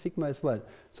mu and the sigma as well.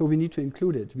 So we need to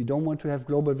include it. We don't want to have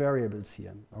global variables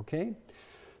here, okay?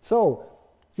 So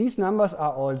these numbers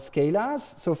are all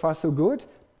scalars. So far, so good.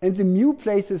 And the mu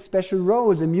plays a special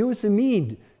role. The mu is the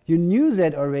mean. You knew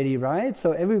that already, right?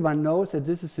 So everyone knows that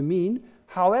this is the mean.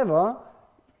 However,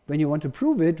 when you want to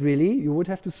prove it, really, you would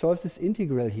have to solve this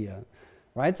integral here,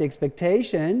 right? The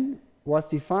expectation was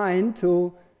defined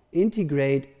to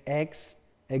integrate x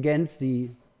against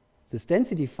this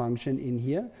density function in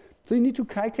here. So you need to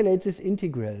calculate this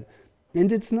integral.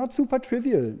 And it's not super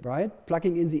trivial, right?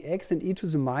 Plugging in the x and e to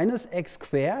the minus x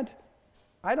squared.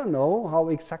 I don't know how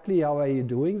are you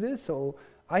doing this. So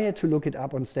I had to look it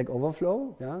up on Stack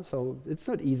Overflow. Yeah, so it's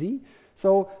not easy.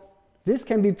 So this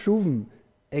can be proven.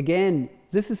 Again,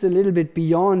 this is a little bit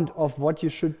beyond of what you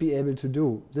should be able to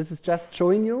do. This is just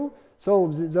showing you. So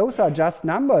those are just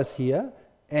numbers here.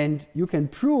 And you can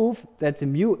prove that the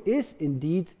mu is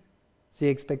indeed the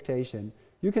expectation.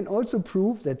 You can also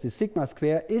prove that the sigma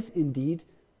square is indeed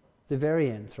the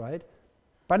variance, right?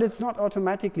 But it's not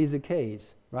automatically the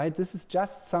case, right? This is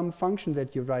just some function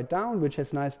that you write down which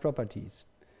has nice properties.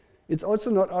 It's also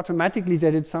not automatically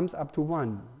that it sums up to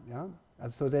 1. Yeah?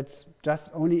 So that's just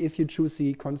only if you choose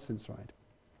the constants right.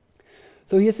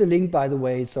 So here's the link, by the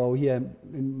way. So here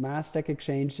in Mass Stack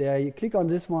Exchange there, you click on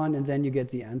this one and then you get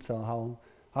the answer,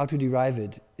 how to derive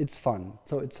it. It's fun.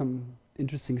 So it's some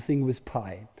interesting thing with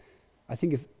pi. I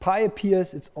think if pi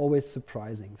appears, it's always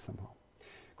surprising somehow.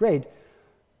 Great.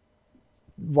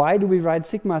 Why do we write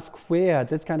sigma squared?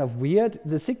 That's kind of weird.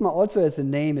 The sigma also has a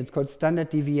name. It's called standard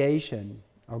deviation.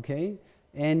 Okay.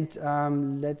 And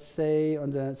let's say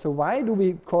so why do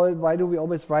we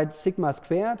always write sigma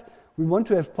squared? We want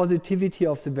to have positivity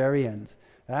of the variance.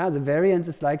 The variance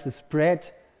is like the spread.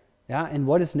 Yeah, and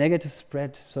what is negative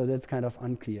spread? So that's kind of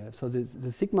unclear. So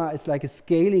the sigma is like a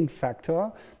scaling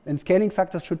factor, and scaling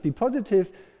factors should be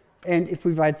positive. And if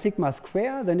we write sigma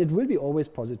square, then it will be always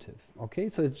positive. Okay,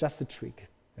 so it's just a trick.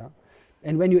 Yeah?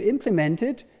 And when you implement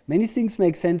it, many things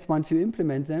make sense once you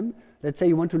implement them. Let's say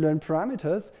you want to learn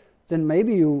parameters, then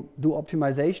maybe you do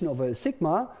optimization over a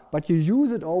sigma, but you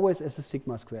use it always as a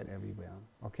sigma squared everywhere.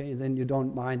 Okay, and then you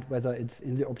don't mind whether it's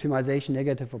in the optimization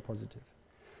negative or positive.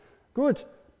 Good.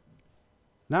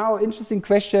 Now, interesting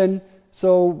question.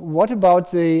 So what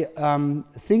about the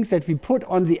things that we put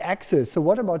on the axis? So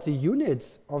what about the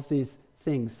units of these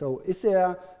things? So is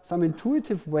there some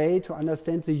intuitive way to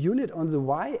understand the unit on the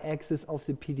y-axis of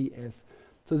the PDF?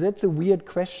 So that's a weird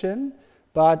question,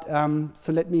 but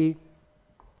so let me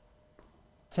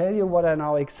tell you what I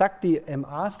now exactly am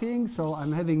asking. So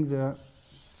I'm having the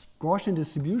Gaussian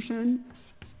distribution,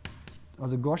 or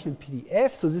the Gaussian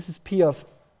PDF. So this is P of,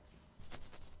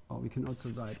 we can also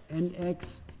write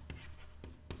nx.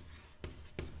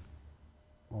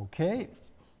 Okay.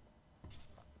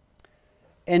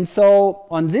 And so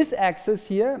on this axis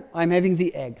here, I'm having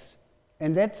the x.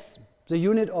 And that's the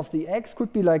unit of the x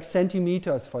could be like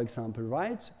centimeters, for example,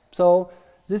 right? So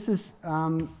this is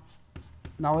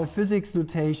now a physics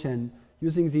notation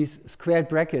using these squared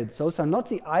brackets. Those are not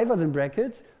the Iverson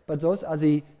brackets, but those are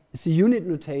the unit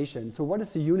notation. So what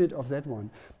is the unit of that one?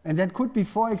 And that could be,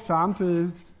 for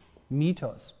example,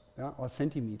 meters, yeah, or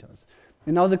centimeters.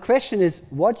 And now the question is,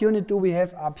 what unit do we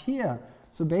have up here?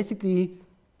 So basically,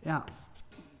 yeah,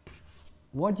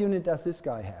 what unit does this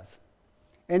guy have?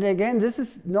 And again, this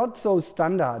is not so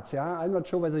standard. Yeah? I'm not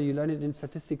sure whether you learn it in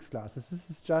statistics classes.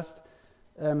 This is just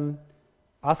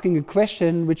asking a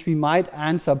question which we might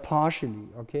answer partially,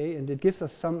 okay? And it gives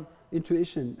us some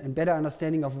intuition and better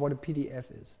understanding of what a PDF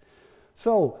is.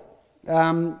 So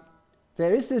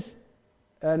there is this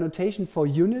notation for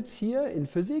units here in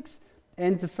physics.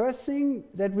 And the first thing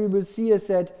that we will see is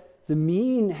that the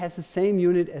mean has the same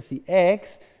unit as the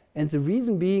x, and the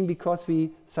reason being because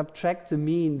we subtract the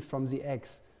mean from the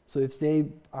x. So if they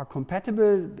are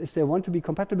compatible, if they want to be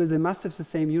compatible, they must have the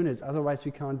same units, otherwise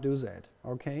we can't do that,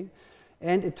 okay?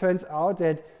 And it turns out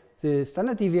that the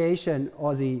standard deviation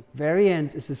or the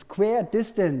variance is the squared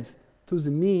distance to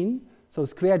the mean. So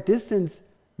squared distance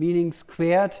meaning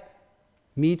squared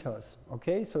meters,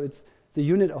 okay? So it's the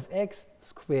unit of x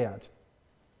squared.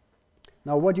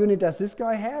 Now what unit does this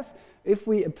guy have? If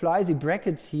we apply the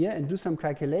brackets here and do some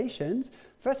calculations,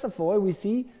 first of all we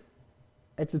see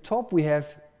at the top we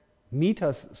have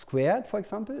meters squared, for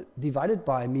example, divided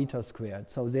by meters squared.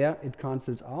 So there it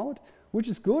cancels out, which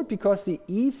is good because the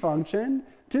e function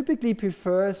typically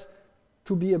prefers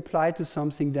to be applied to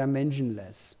something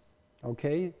dimensionless,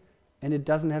 okay? And it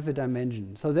doesn't have a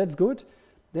dimension, so that's good.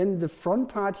 Then the front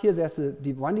part here, there's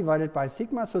the 1 divided by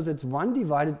sigma, so that's 1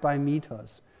 divided by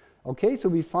meters. Okay, so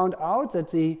we found out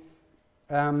that the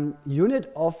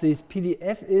unit of this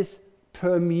PDF is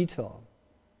per meter.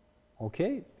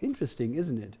 Okay, interesting,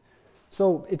 isn't it?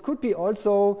 So it could be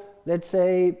also, let's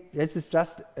say, this is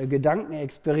just a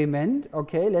Gedankenexperiment,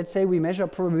 okay? Let's say we measure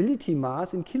probability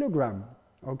mass in kilogram,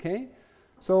 okay?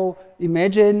 So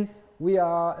imagine we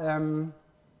are,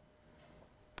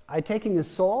 I'm taking a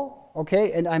saw,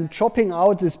 okay, and I'm chopping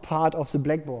out this part of the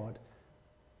blackboard.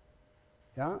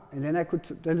 Yeah, and then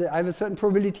I have a certain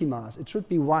probability mass. It should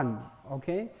be 1,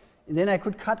 okay? And then I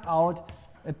could cut out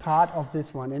a part of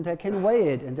this one, and I can weigh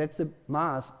it, and that's the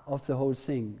mass of the whole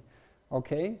thing,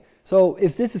 okay? So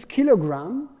if this is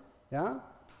kilogram, yeah,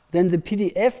 then the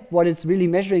PDF, what it's really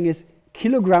measuring is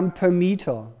kilogram per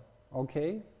meter,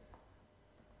 okay?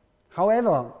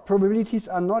 However, probabilities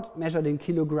are not measured in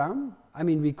kilogram. I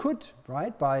mean, we could,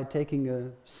 right, by taking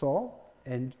a saw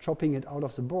and chopping it out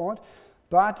of the board,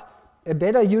 but a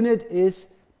better unit is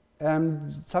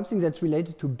something that's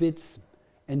related to bits,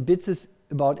 and bits is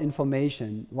about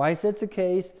information. Why is that the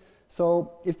case?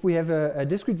 So if we have a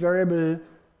discrete variable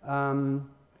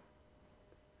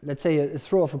let's say a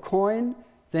throw of a coin,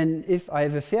 then if I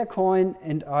have a fair coin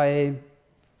and I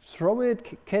throw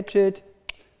it, catch it,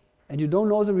 and you don't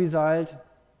know the result,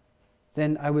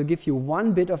 then I will give you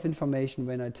one bit of information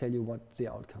when I tell you what the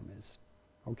outcome is.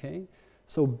 Okay?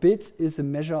 So bits is a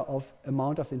measure of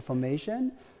amount of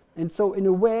information. And so in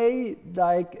a way,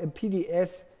 like a PDF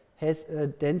has a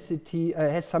density,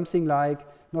 has something like,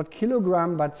 not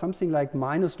kilogram, but something like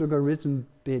minus logarithm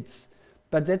bits.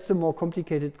 But that's a more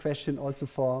complicated question also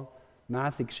for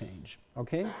math exchange.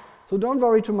 Okay? So don't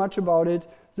worry too much about it.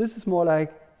 This is more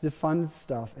like the fun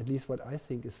stuff, at least what I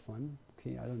think is fun.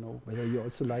 Okay, I don't know whether you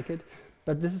also like it.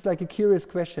 But this is like a curious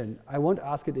question. I won't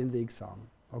ask it in the exam.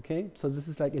 Okay? So this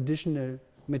is like additional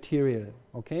material.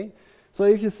 Okay? So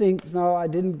if you think, no, I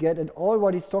didn't get at all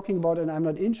what he's talking about and I'm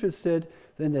not interested,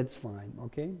 then that's fine.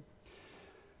 Okay?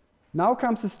 Now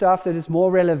comes the stuff that is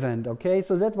more relevant. Okay?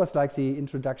 So that was like the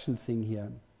introduction thing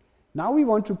here. Now we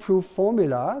want to prove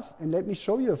formulas, and let me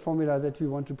show you a formula that we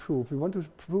want to prove. We want to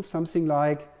prove something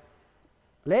like,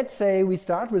 let's say we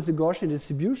start with the Gaussian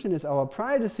distribution as our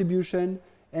prior distribution,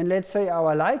 and let's say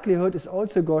our likelihood is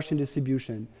also Gaussian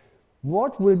distribution.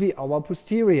 What will be our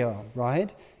posterior,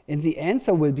 right? And the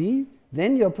answer will be,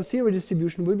 then your posterior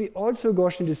distribution will be also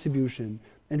Gaussian distribution.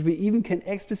 And we even can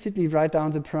explicitly write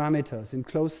down the parameters in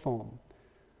closed form.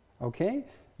 Okay?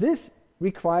 This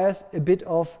requires a bit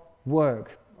of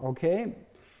work. Okay?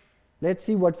 Let's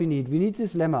see what we need. We need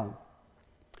this lemma.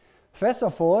 First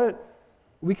of all,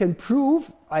 we can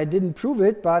prove, I didn't prove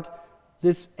it, but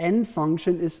this n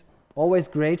function is always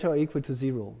greater or equal to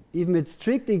 0. Even it's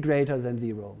strictly greater than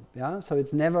 0. Yeah? So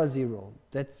it's never 0.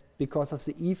 That's because of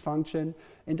the e function,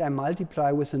 and I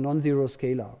multiply with a non-zero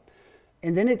scalar.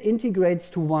 And then it integrates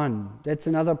to 1. That's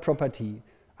another property.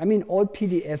 I mean, all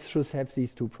PDFs should have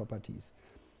these two properties.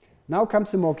 Now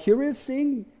comes the more curious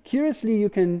thing. Curiously, you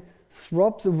can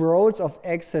swap the roles of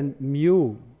x and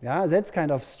mu. Yeah? That's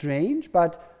kind of strange,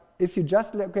 but if you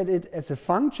just look at it as a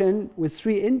function with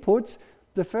 3 inputs,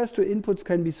 the first 2 inputs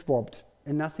can be swapped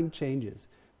and nothing changes.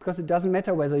 Because it doesn't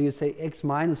matter whether you say x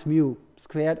minus mu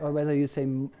squared or whether you say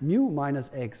mu minus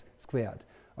x squared.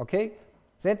 Okay?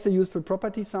 That's a useful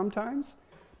property sometimes.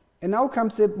 And now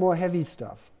comes the more heavy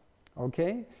stuff.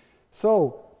 Okay?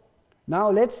 So now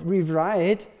let's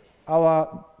rewrite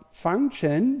our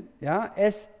function, yeah,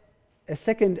 as an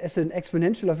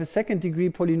exponential of a second degree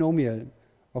polynomial.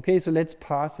 Okay, so let's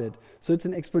parse it. So it's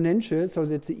an exponential, so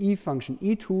that's the e function,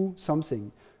 e2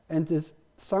 something. And this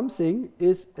something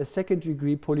is a second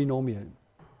degree polynomial.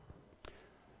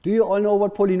 Do you all know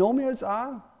what polynomials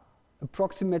are?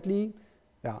 Approximately?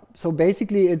 Yeah, so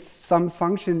basically it's some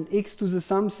function x to the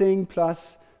something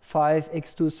plus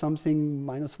 5x to something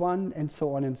minus 1 and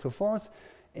so on and so forth.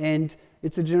 And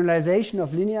it's a generalization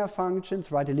of linear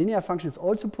functions, right? A linear function is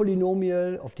also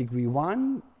polynomial of degree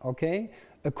 1, okay?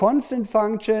 A constant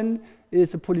function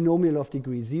is a polynomial of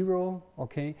degree 0,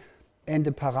 okay? And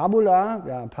a parabola,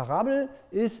 yeah, a parabol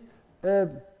is a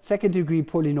second degree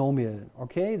polynomial,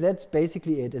 okay? That's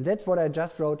basically it, and that's what I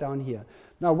just wrote down here.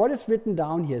 Now, what is written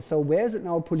down here? So where is it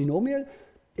now a polynomial?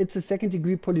 It's a second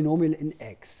degree polynomial in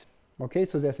x, okay?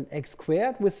 So there's an x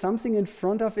squared with something in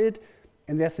front of it,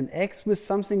 and there's an x with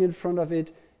something in front of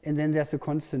it, and then there's a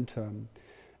constant term.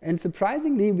 And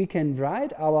surprisingly, we can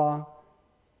write our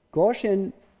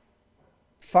Gaussian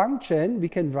function, we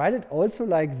can write it also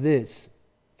like this.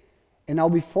 And now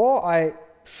before I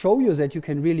show you that you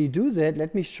can really do that,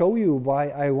 let me show you why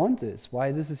I want this,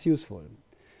 why this is useful.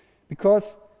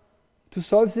 Because to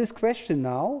solve this question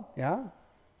now, yeah,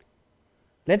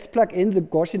 let's plug in the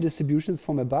Gaussian distributions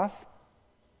from above,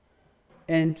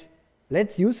 and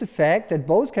let's use the fact that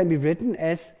both can be written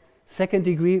as second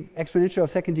degree, exponential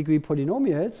of second degree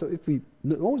polynomials. So if we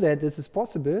know that this is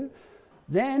possible,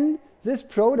 then this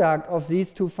product of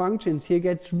these two functions here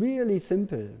gets really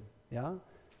simple. Yeah?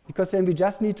 Because then we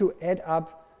just need to add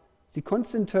up the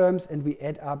constant terms, and we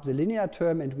add up the linear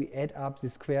term, and we add up the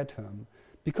square term.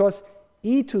 Because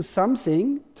e to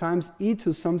something times e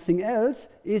to something else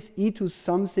is e to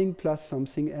something plus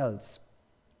something else.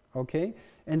 Okay?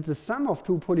 And the sum of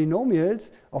two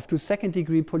polynomials, of two second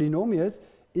degree polynomials,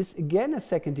 is again a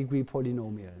second degree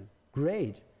polynomial.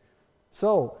 Great.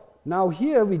 So now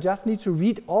here we just need to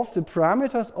read off the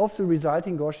parameters of the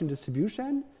resulting Gaussian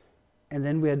distribution, and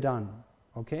then we are done.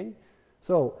 Okay?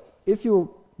 So if you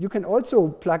can also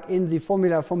plug in the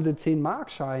formula from the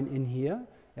 10-Markschein in here,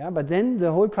 yeah, but then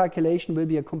the whole calculation will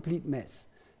be a complete mess,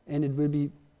 and it will be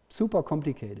super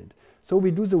complicated. So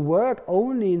we do the work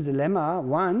only in the lemma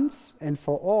once and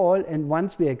for all, and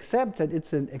once we accept that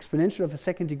it's an exponential of a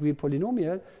second degree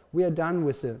polynomial, we are done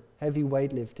with the heavy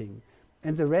weightlifting.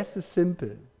 And the rest is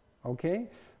simple, okay?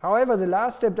 However, the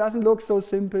last step doesn't look so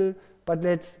simple, but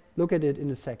let's look at it in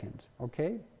a second,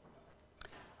 okay?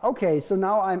 Okay, so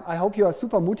now I hope you are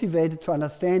super motivated to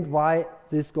understand why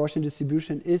this Gaussian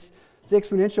distribution is the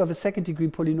exponential of a second-degree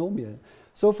polynomial.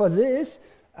 So for this,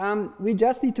 we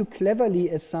just need to cleverly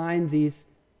assign these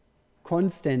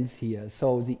constants here.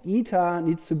 So the eta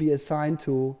needs to be assigned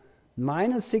to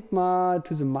minus sigma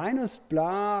to the minus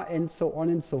blah and so on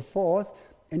and so forth.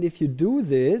 And if you do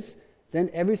this,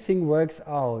 then everything works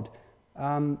out.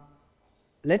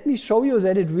 Let me show you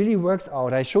that it really works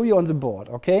out. I show you on the board,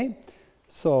 okay?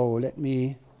 So let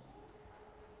me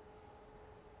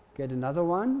get another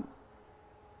one.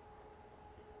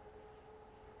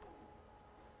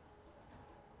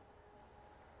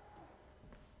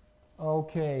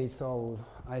 Okay, so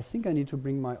I think I need to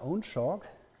bring my own chalk.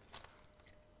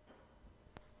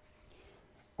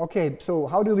 Okay, so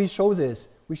how do we show this?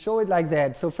 We show it like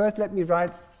that. So first let me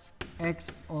write x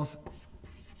of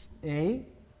a.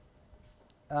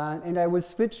 And I will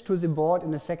switch to the board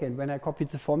in a second when I copied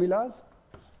the formulas.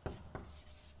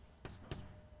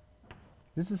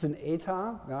 This is an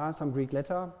eta, yeah, some Greek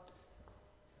letter.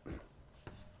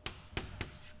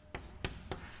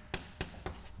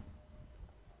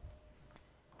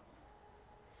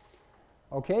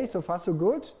 Okay, so far so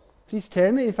good. Please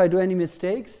tell me if I do any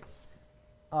mistakes.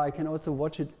 I can also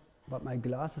watch it, but my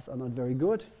glasses are not very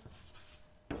good.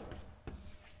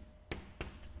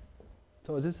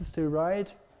 So this is still right,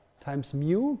 times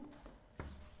mu.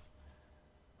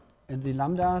 And the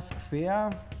lambda square,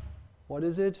 what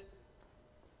is it?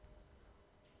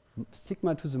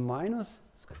 Sigma to the minus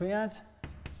squared.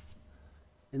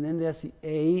 And then there's the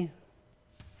a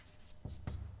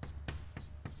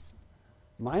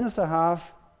minus a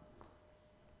half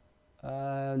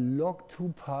log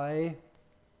 2 pi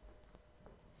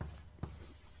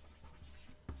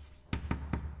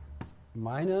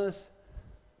minus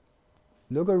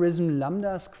logarithm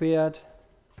lambda squared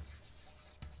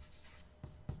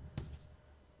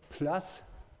plus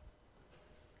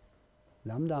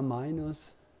lambda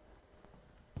minus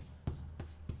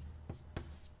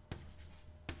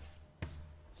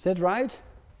is that right?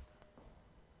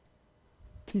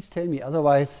 Please tell me,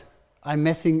 otherwise I'm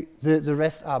messing the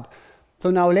rest up.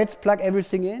 So now let's plug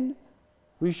everything in,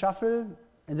 reshuffle,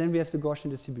 and then we have the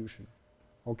Gaussian distribution.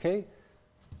 Okay?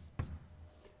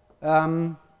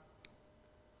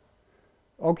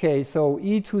 Okay, so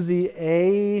e to the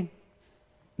a,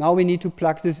 now we need to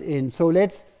plug this in. So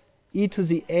let's e to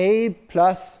the a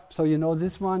plus, so you know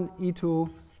this one, e to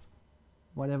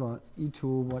whatever, e to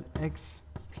what x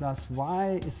plus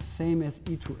y is the same as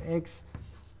e to x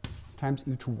times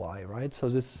e to y, right? So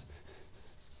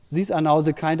these are now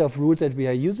the kind of rules that we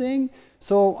are using.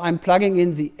 So I'm plugging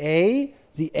in the a.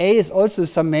 The a is also a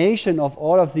summation of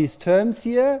all of these terms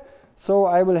here. So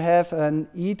I will have an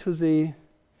e to the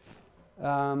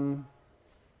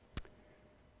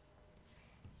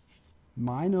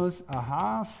minus a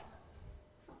half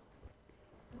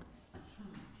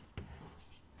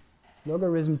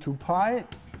logarithm 2 pi,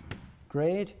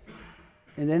 great.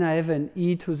 And then I have an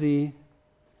e to the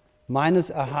minus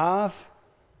a half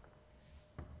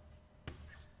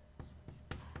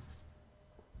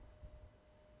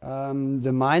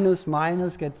the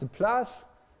minus gets a plus,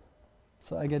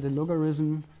 so I get a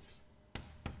logarithm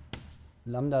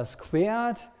lambda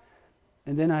squared,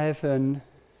 and then I have an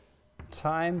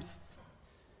times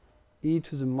e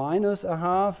to the minus a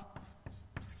half.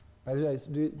 By the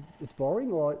way, it's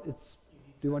boring, or do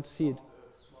you want to see it?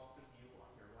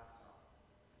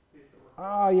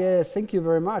 Ah, yes, thank you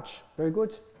very much. Very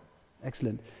good.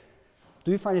 Excellent.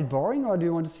 Do you find it boring, or do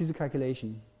you want to see the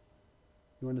calculation?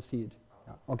 You want to see it?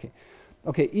 Yeah. Okay.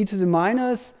 Okay, e to the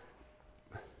minus.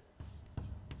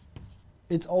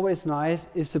 It's always nice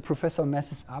if the professor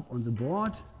messes up on the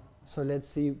board. So let's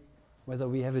see whether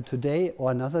we have it today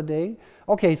or another day.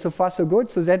 Okay, so far so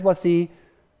good. So that was the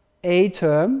a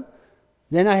term.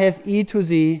 Then I have e to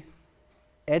the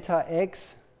eta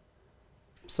x.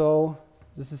 So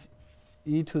this is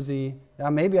e to the,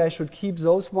 maybe I should keep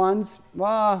those ones.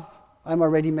 I'm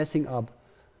already messing up.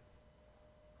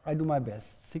 I do my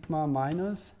best. Sigma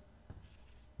minus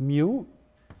mu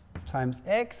times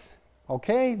x.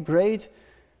 Okay, great.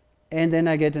 And then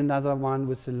I get another one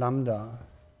with the lambda.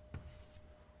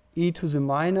 E to the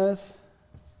minus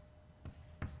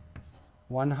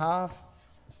 1/2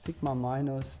 sigma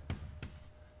minus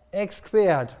x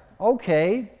squared.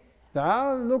 Okay,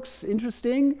 looks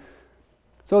interesting.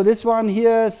 So this one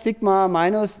here, sigma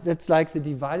minus, that's like the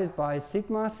divided by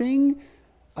sigma thing.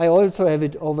 I also have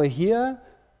it over here.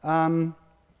 Then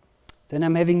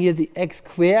I'm having here the x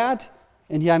squared,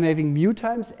 and here I'm having mu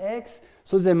times x.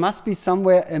 So there must be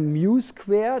somewhere a mu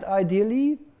squared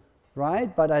ideally,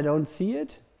 right? But I don't see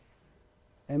it.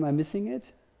 Am I missing it?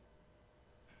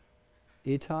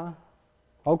 Eta.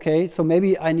 Okay, so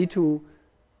maybe I need to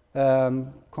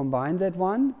combine that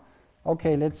one.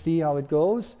 Okay, let's see how it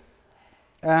goes.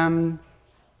 The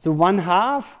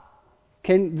 1/2,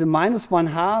 the minus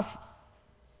 1/2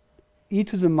 e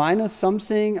to the minus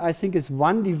something, I think is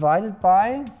 1 divided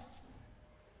by,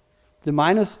 the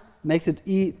minus makes it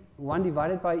 1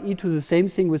 divided by e to the same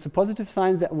thing with the positive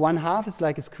sign. That 1/2 is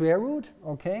like a square root,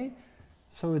 okay?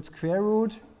 So it's square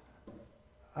root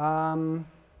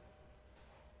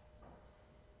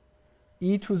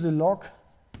e to the log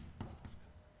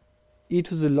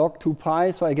 2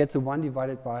 pi, so I get the 1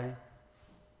 divided by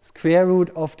square root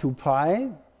of 2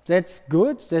 pi. That's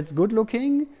good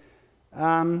looking.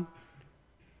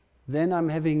 Then I'm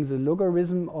having the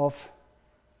logarithm of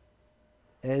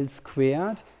L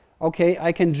squared. Okay,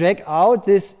 I can drag out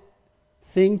this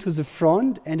thing to the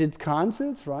front and it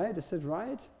cancels, right? Is that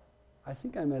right? I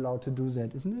think I'm allowed to do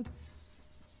that, isn't it?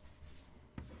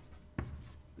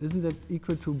 Isn't that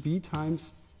equal to b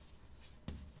times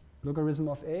logarithm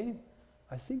of a?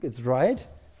 I think it's right.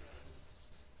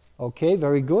 Okay,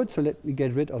 very good. So let me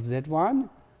get rid of that one.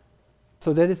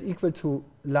 So that is equal to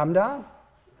lambda.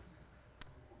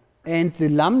 And the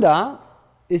lambda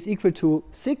is equal to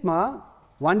sigma,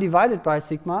 1 divided by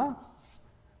sigma.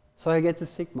 So I get the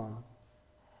sigma.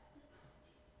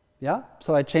 Yeah?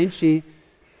 So I change the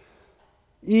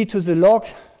e to the log,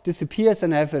 disappears,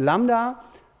 and I have a lambda.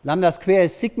 Lambda square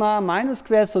is sigma minus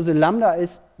square, so the lambda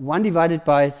is 1 divided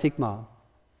by sigma.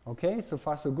 Okay, so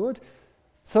far so good.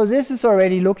 So this is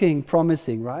already looking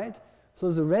promising, right?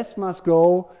 So the rest must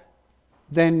go,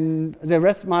 then the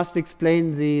rest must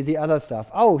explain the other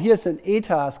stuff. Oh, here's an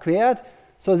eta squared,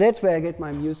 so that's where I get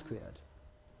my mu squared.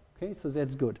 Okay, so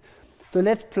that's good. So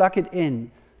let's plug it in.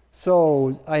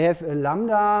 So I have a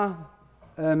lambda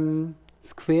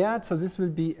squared, so this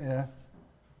will be a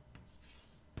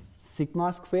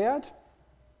sigma squared.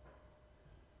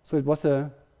 So it was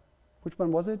a, which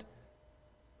one was it?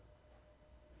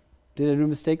 Did I do a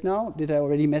mistake now? Did I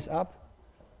already mess up?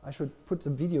 I should put the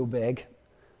video back.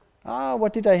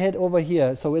 What did I have over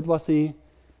here? So it was the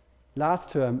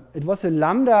last term. It was a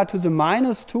lambda to the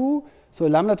minus 2. So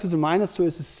lambda to the minus 2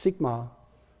 is a sigma.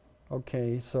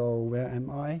 Okay, so where am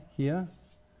I? Here.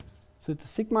 So it's a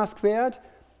sigma squared.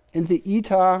 And the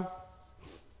eta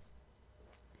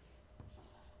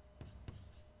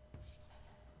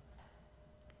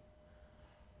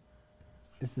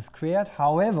is the squared.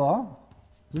 However,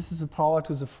 this is a power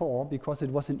to the 4 because it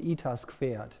was an eta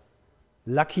squared.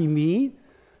 Lucky me.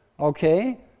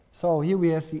 Okay, so here we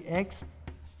have the x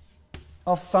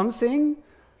of something.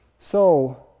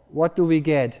 So what do we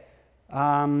get?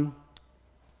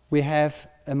 We have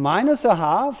a minus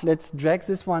 1/2. Let's drag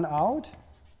this one out.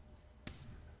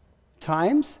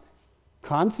 Times,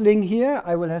 cancelling here,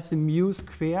 I will have the mu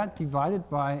squared divided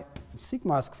by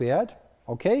sigma squared.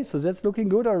 Okay, so that's looking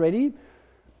good already.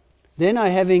 Then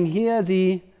I'm having here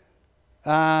the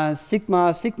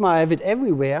sigma, I have it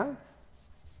everywhere.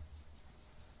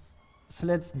 So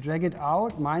let's drag it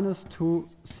out, minus 2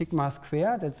 sigma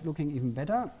squared, that's looking even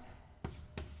better.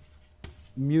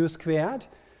 Mu squared.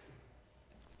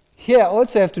 Here I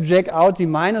also have to drag out the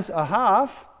minus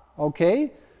 1/2,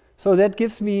 okay? So that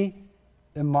gives me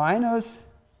a minus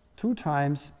 2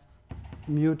 times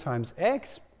mu times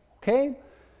x, okay?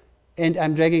 And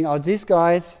I'm dragging out these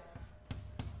guys,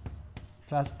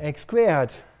 plus x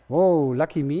squared. Whoa,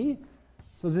 lucky me.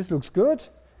 So this looks good,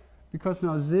 because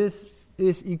now this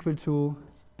is equal to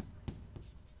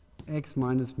x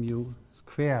minus mu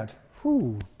squared.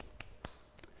 Whew.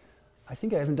 I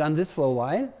think I haven't done this for a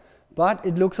while, but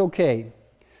it looks okay.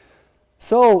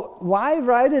 So why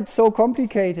write it so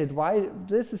complicated? Why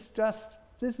this is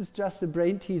just a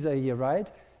brain teaser here, right?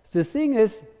 The thing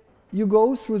is, you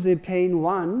go through the pain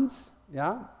once,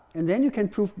 yeah, and then you can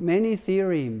prove many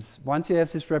theorems once you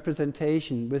have this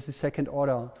representation with the second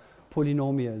order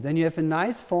polynomial. Then you have a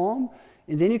nice form,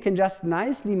 and then you can just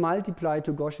nicely multiply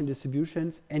to Gaussian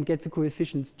distributions and get the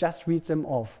coefficients, just read them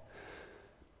off.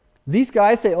 These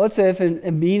guys, they also have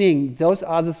a meaning. Those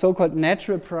are the so-called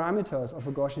natural parameters of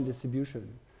a Gaussian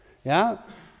distribution. Yeah?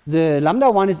 The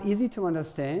lambda one is easy to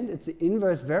understand. It's the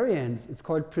inverse variance. It's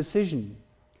called precision.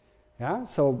 Yeah?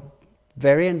 So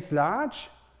variance large,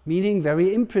 meaning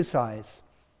very imprecise.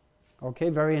 Okay,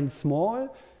 variance small,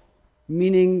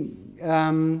 meaning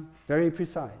very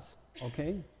precise.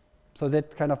 Okay, so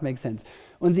that kind of makes sense.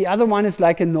 And the other one is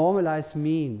like a normalized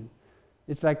mean.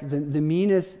 It's like the mean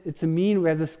is, it's a mean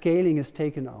where the scaling is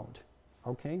taken out.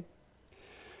 Okay,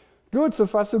 good, so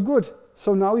far so good.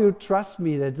 So now you trust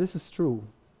me that this is true.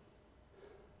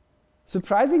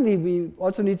 Surprisingly, we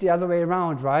also need the other way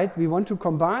around, right? We want to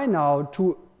combine now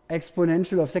two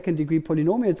exponential of second degree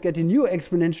polynomials, get a new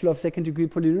exponential of second degree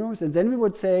polynomials, and then we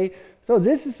would say, so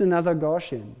this is another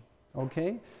Gaussian,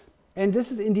 okay? And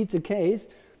this is indeed the case.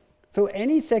 So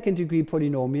any second degree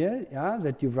polynomial, yeah,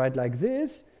 that you write like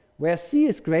this, where c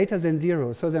is greater than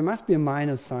 0, so there must be a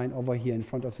minus sign over here in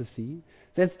front of the c.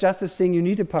 That's just a thing, you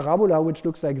need a parabola which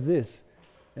looks like this,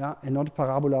 yeah, and not a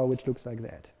parabola which looks like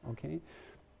that, okay?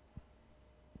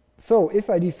 So if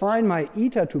I define my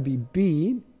eta to be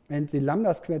b and the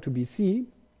lambda squared to be c,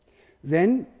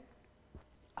 then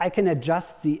I can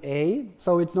adjust the a,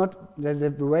 so it's not,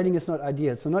 the wording is not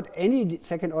ideal. So not any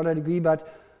second order degree,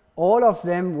 but all of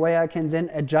them where I can then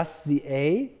adjust the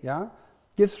a, yeah,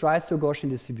 gives rise to a Gaussian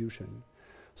distribution.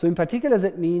 So in particular,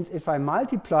 that means if I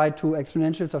multiply two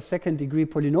exponentials of second degree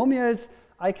polynomials,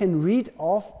 I can read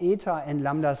off eta and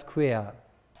lambda square,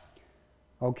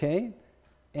 okay?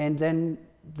 And then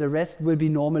the rest will be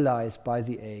normalized by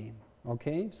the a,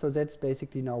 okay? So that's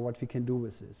basically now what we can do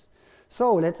with this.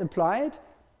 So let's apply it.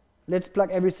 Let's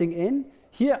plug everything in.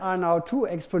 Here are now two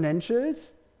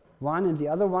exponentials, one and the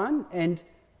other one, and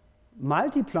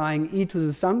multiplying e to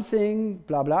the something,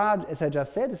 blah, blah, as I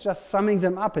just said, it's just summing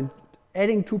them up, and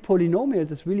adding two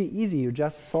polynomials is really easy. You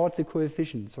just sort the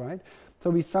coefficients, right? So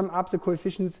we sum up the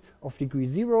coefficients of degree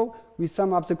 0, we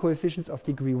sum up the coefficients of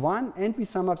degree 1, and we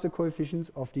sum up the coefficients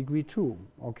of degree 2,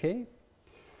 okay?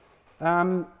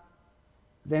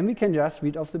 Then we can just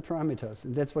read off the parameters,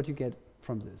 and that's what you get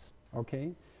from this,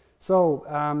 okay? So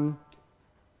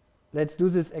let's do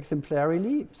this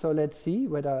exemplarily. So let's see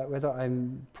whether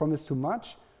I'm promised too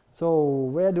much. So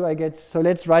where do I get, so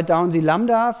let's write down the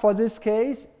lambda for this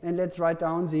case, and let's write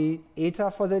down the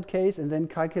eta for that case, and then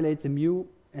calculate the mu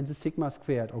and the sigma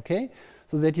squared, okay?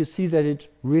 So that you see that it's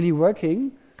really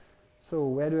working. So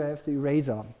where do I have the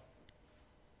eraser?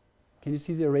 Can you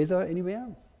see the eraser anywhere?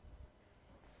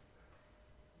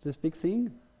 This big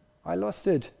thing? I lost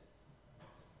it.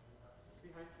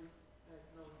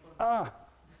 Ah,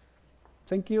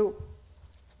 thank you.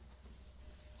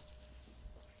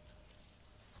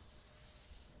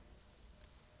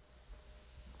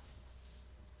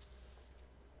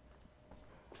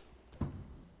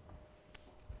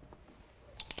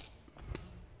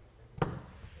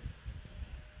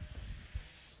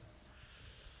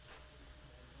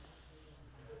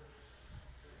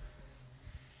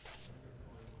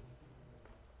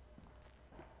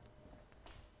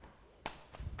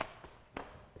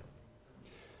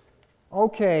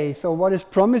 Okay, so what is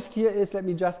promised here is, let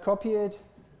me just copy it.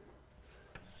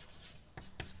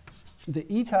 The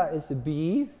eta is the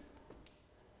b,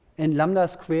 and lambda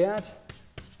squared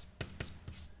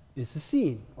is the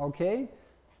c. Okay,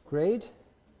 great.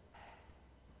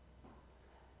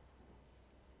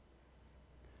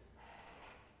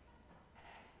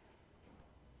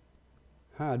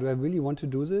 Do I really want to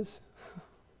do this?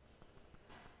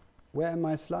 Where are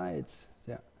my slides?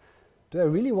 There. Do I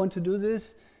really want to do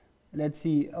this? Let's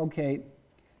see, okay.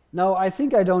 Now, I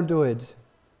think I don't do it.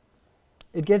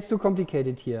 It gets too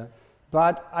complicated here.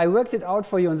 But I worked it out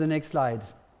for you on the next slide,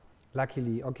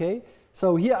 luckily, okay?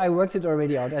 So here I worked it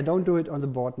already out. I don't do it on the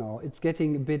board now. It's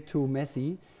getting a bit too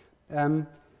messy.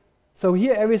 So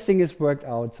here everything is worked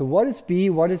out. So what is B,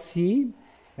 what is C?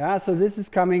 Yeah, so this is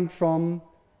coming from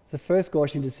the first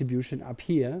Gaussian distribution up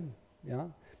here. Yeah,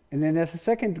 and then there's a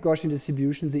second Gaussian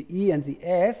distribution, the E and the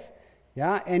F.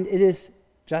 Yeah, and it is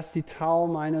just the tau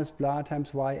minus blah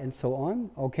times y and so on,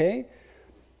 okay?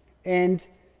 And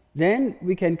then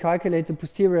we can calculate the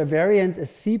posterior variance as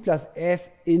C plus F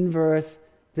inverse.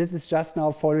 This is just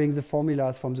now following the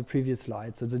formulas from the previous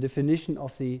slide, so the definition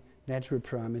of the natural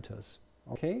parameters,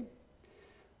 okay?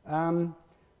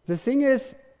 The thing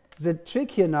is, the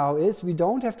trick here now is we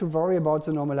don't have to worry about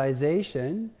the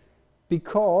normalization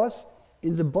because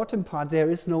in the bottom part there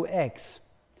is no x.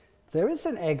 There is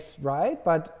an x, right?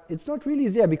 But it's not really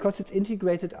there because it's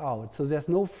integrated out. So there's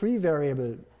no free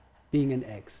variable being an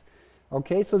x.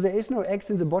 Okay, so there is no x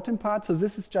in the bottom part, so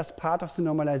this is just part of the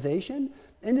normalization,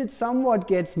 and it somewhat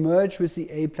gets merged with the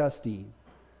a plus d.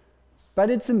 But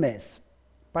it's a mess.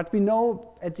 But we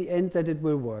know at the end that it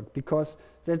will work because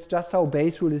that's just how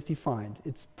base rule is defined.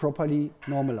 It's properly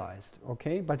normalized,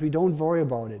 okay? But we don't worry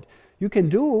about it. You can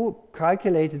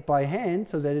calculate it by hand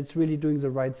so that it's really doing the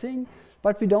right thing,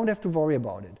 but we don't have to worry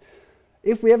about it.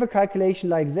 If we have a calculation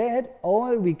like that,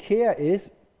 all we care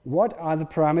is what are the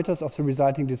parameters of the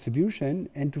resulting distribution,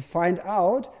 and to find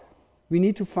out, we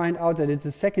need to find out that it's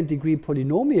a second degree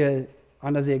polynomial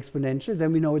under the exponential,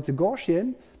 then we know it's a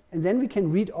Gaussian, And then we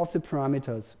can read off the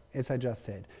parameters, as I just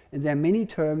said. And there are many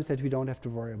terms that we don't have to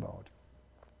worry about.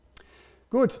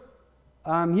 Good.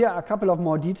 Here are a couple of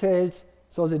more details.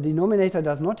 So the denominator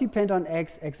does not depend on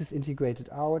x. X is integrated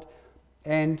out.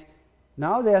 And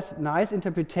now there's nice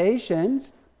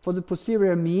interpretations for the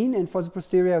posterior mean and for the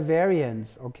posterior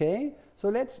variance. Okay? So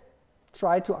let's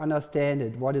try to understand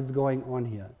it, what is going on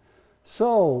here.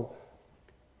 So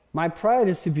my prior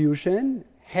distribution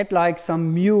had like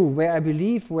some mu where I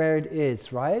believe where it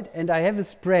is, right? And I have a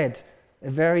spread,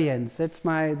 a variance. That's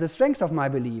the strength of my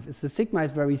belief. If the sigma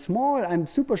is very small, I'm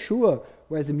super sure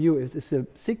where the mu is. If the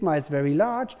sigma is very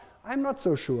large, I'm not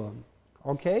so sure.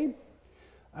 Okay?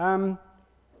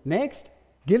 Next,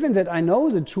 given that I know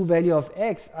the true value of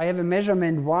x, I have a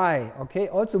measurement y, okay?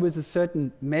 Also with a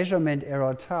certain measurement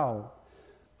error tau.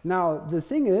 Now, the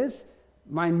thing is,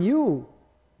 my new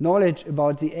knowledge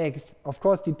about the x, of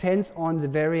course, depends on the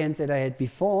variance that I had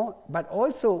before, but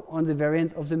also on the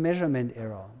variance of the measurement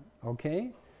error,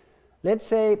 okay? Let's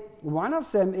say one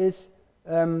of them is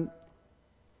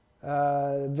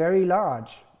very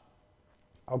large,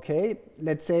 okay?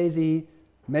 Let's say the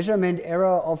measurement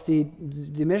error of the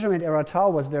measurement error tau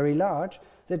was very large.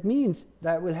 That means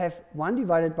that I will have 1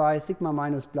 divided by sigma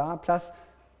minus blah plus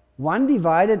 1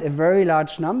 divided a very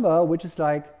large number, which is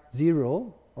like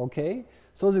 0, okay?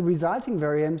 So the resulting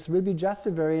variance will be just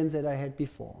the variance that I had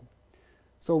before.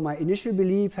 So my initial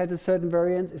belief had a certain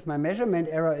variance. If my measurement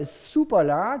error is super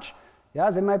large, yeah,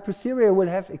 then my posterior will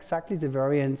have exactly the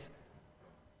variance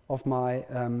of my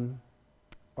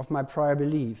prior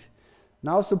belief.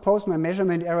 Now suppose my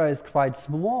measurement error is quite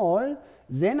small,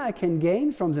 then I can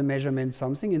gain from the measurement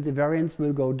something and the variance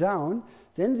will go down.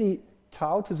 Then the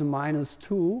tau to the minus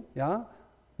 2, yeah,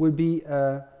 will be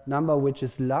a number which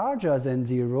is larger than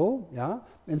 0, yeah,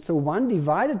 and so 1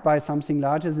 divided by something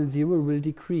larger than 0 will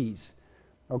decrease.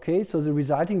 Okay, so the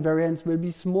resulting variance will be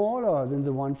smaller than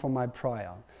the one from my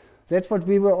prior. That's what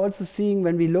we were also seeing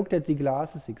when we looked at the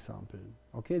glasses example.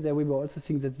 Okay, there we were also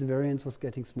seeing that the variance was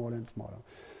getting smaller and smaller.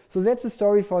 So that's the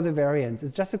story for the variance.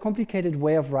 It's just a complicated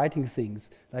way of writing things,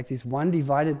 like this 1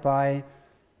 divided by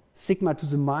sigma to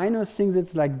the minus thing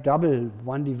that's like double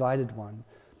 1 divided 1.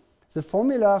 The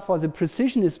formula for the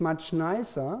precision is much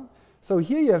nicer. So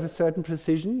here you have a certain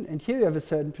precision, and here you have a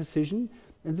certain precision,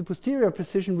 and the posterior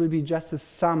precision will be just the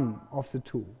sum of the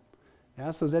two.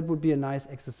 Yeah, so that would be a nice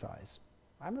exercise.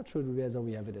 I'm not sure whether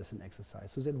we have it as an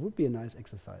exercise, so that would be a nice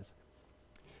exercise.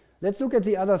 Let's look at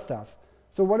the other stuff.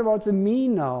 So what about the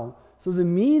mean now? So the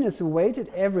mean is the weighted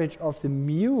average of the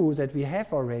mu that we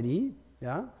have already.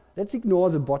 Yeah? Let's ignore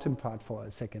the bottom part for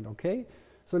a second, okay?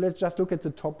 So let's just look at the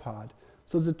top part.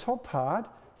 So the top part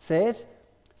says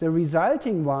the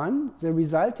resulting one, the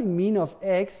resulting mean of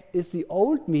x is the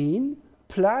old mean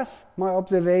plus my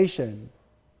observation.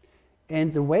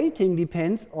 And the weighting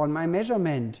depends on my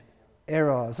measurement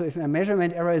error. So if my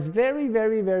measurement error is very,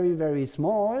 very, very, very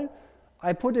small,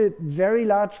 I put a very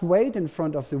large weight in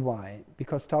front of the y,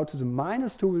 because tau to the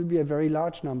minus 2 will be a very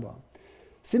large number.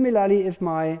 Similarly, if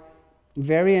my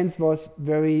variance was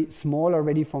very small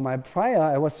already for my prior,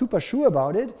 I was super sure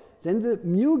about it, then the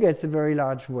mu gets a very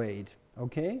large weight.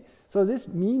 Okay? So this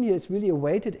mean here is really a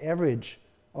weighted average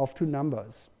of two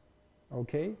numbers.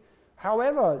 Okay?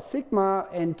 However, sigma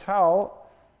and tau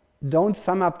don't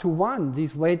sum up to 1.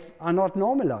 These weights are not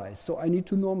normalized, so I need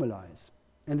to normalize.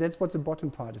 And that's what the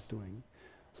bottom part is doing.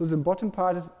 So the bottom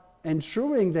part is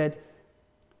ensuring that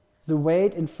the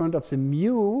weight in front of the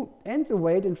mu and the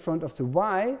weight in front of the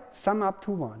y sum up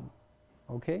to 1.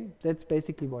 Okay? That's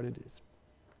basically what it is.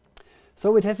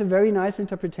 So it has a very nice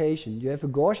interpretation. You have a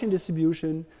Gaussian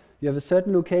distribution, you have a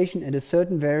certain location and a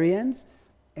certain variance,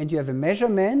 and you have a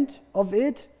measurement of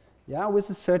it, yeah, with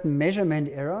a certain measurement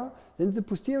error. Then the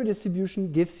posterior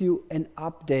distribution gives you an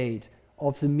update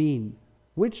of the mean,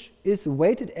 which is a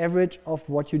weighted average of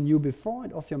what you knew before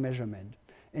and of your measurement.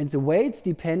 And the weights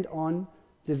depend on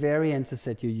the variances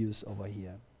that you use over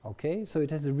here. Okay, so it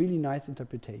has a really nice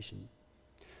interpretation.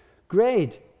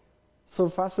 Great. So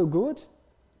far so good.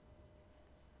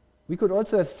 We could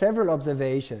also have several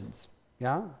observations.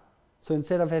 Yeah? So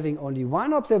instead of having only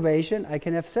one observation, I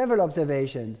can have several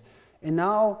observations. And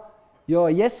now your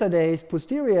yesterday's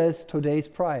posterior is today's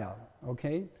prior.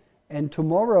 Okay? And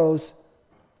tomorrow's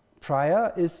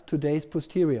prior is today's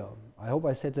posterior. I hope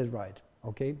I said that right.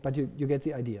 Okay? But you get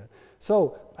the idea.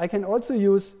 So I can also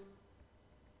use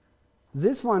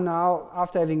this one now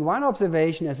after having one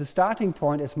observation as a starting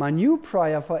point as my new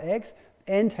prior for x,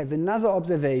 and have another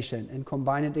observation and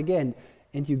combine it again.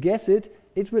 And you guess it,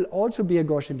 it will also be a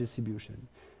Gaussian distribution.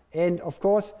 And of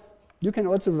course, you can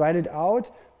also write it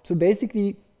out. So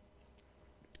basically,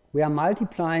 we are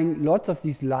multiplying lots of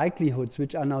these likelihoods,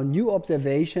 which are now new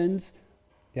observations,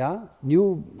 yeah,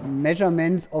 new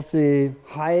measurements of the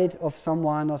height of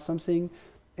someone or something,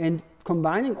 and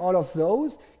combining all of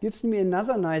those gives me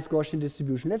another nice Gaussian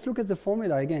distribution. Let's look at the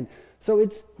formula again. So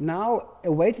it's now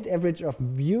a weighted average of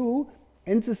mu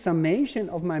and the summation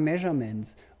of my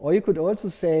measurements. Or you could also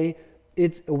say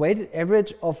it's a weighted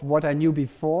average of what I knew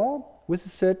before with a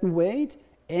certain weight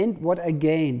and what I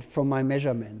gained from my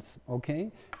measurements,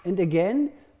 okay? And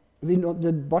again,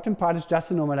 the bottom part is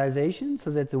just a normalization, so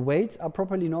that the weights are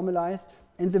properly normalized,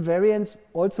 and the variance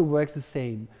also works the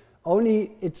same.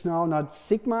 Only it's now not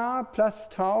sigma plus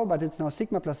tau, but it's now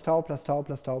sigma plus tau plus tau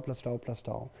plus tau plus tau plus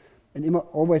tau. And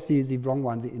always the wrong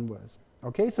one, the inverse.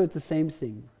 Okay, so it's the same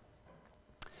thing.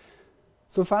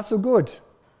 So far so good.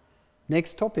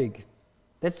 Next topic.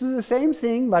 Let's do the same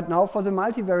thing, but now for the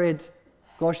multivariate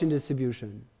Gaussian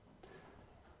distribution.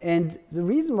 And the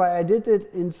reason why I did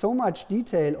it in so much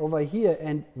detail over here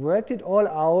and worked it all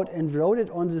out and wrote it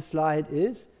on the slide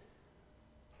is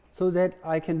so that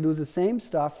I can do the same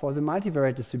stuff for the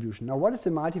multivariate distribution. Now, what is the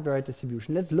multivariate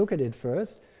distribution? Let's look at it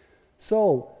first.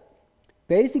 So,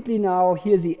 basically now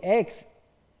here the x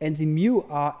and the mu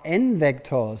are n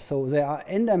vectors, so they are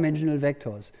n-dimensional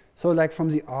vectors. So like from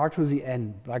the r to the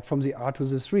n, like from the r to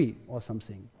the 3 or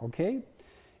something, okay?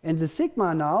 And the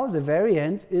sigma now, the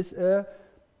variance, is a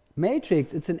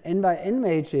matrix. It's an n by n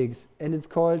matrix, and it's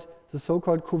called the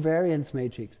so-called covariance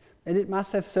matrix. And it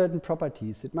must have certain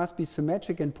properties. It must be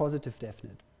symmetric and positive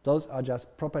definite. Those are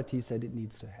just properties that it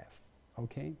needs to have,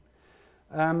 okay?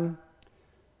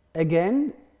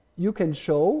 Again, you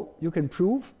can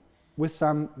prove with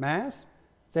some math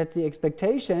that the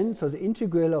expectation, so the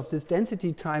integral of this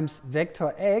density times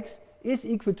vector x is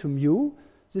equal to mu.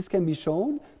 This can be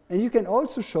shown. And you can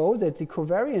also show that the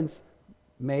covariance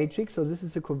matrix, so this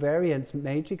is the covariance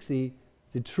matrix, the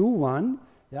true one,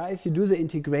 yeah, if you do the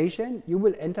integration, you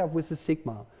will end up with a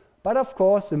sigma. But of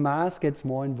course, the math gets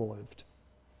more involved.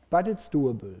 But it's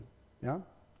doable, yeah?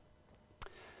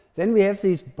 Then we have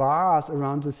these bars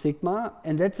around the sigma,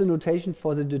 and that's the notation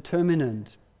for the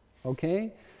determinant,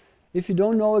 okay? If you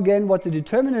don't know again what the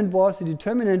determinant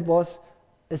was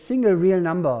a single real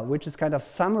number, which is kind of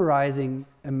summarizing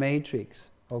a matrix,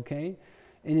 okay?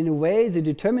 And in a way, the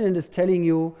determinant is telling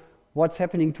you what's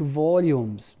happening to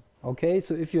volumes, okay?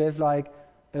 So if you have like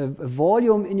a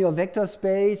volume in your vector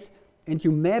space and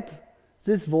you map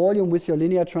this volume with your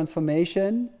linear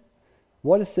transformation,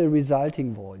 what is the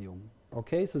resulting volume?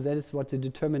 Okay, so that is what the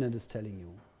determinant is telling you.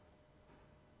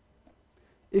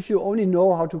 If you only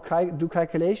know how to do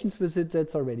calculations with it,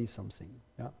 that's already something.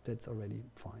 Yeah, that's already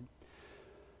fine.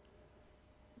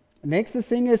 Next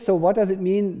thing is, so what does it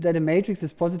mean that a matrix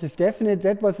is positive definite?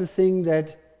 That was the thing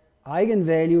that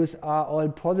eigenvalues are all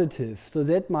positive. So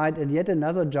that might, and yet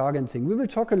another jargon thing. We will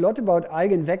talk a lot about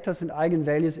eigenvectors and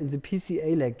eigenvalues in the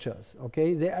PCA lectures.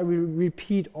 Okay, there I will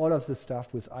repeat all of the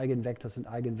stuff with eigenvectors and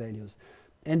eigenvalues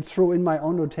and throw in my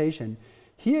own notation.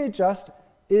 Here it just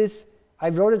is, I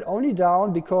wrote it only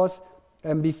down because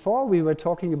before we were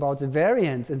talking about the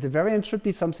variance, and the variance should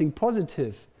be something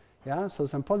positive. Yeah, so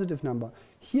some positive number.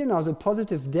 Here now the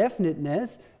positive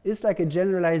definiteness is like a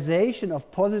generalization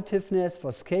of positiveness for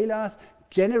scalars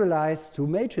generalized to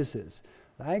matrices.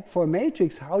 Like for a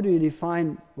matrix, how do you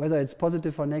define whether it's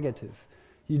positive or negative?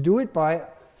 You do it by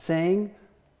saying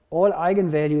all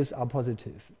eigenvalues are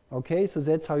positive. Okay, so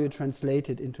that's how you translate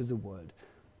it into the world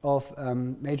of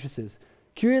matrices.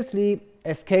 Curiously,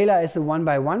 a scalar is a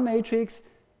 1-by-1 matrix,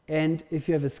 and if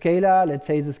you have a scalar, let's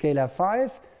say the scalar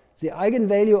 5, the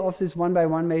eigenvalue of this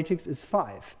 1-by-1 matrix is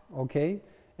 5, okay?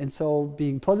 And so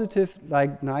being positive,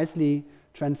 like, nicely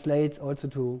translates also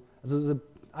to, so the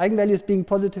eigenvalues being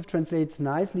positive translates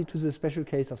nicely to the special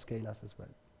case of scalars as well.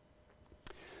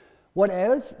 What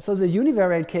else? So the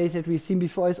univariate case that we've seen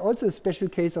before is also a special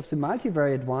case of the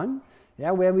multivariate one,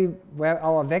 yeah, where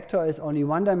our vector is only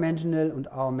one-dimensional and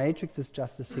our matrix is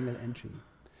just a single entry.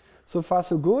 So far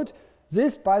so good.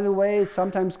 This, by the way, is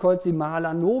sometimes called the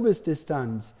Mahalanobis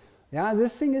distance. Yeah,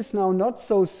 this thing is now not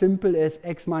so simple as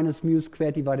x minus mu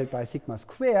squared divided by sigma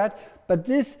squared, but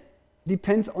this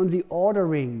depends on the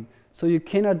ordering. So you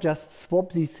cannot just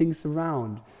swap these things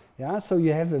around. Yeah, so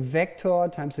you have a vector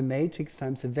times a matrix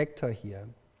times a vector here.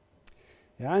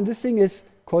 Yeah, and this thing is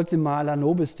called the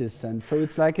Mahalanobis distance. So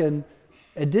it's like a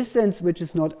distance which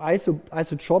is not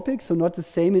isotropic, so not the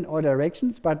same in all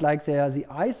directions, but like the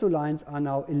isolines are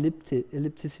now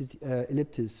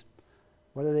elliptis.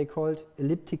 What are they called?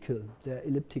 Elliptical. They're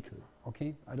elliptical.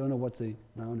 Okay? I don't know what the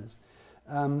noun is.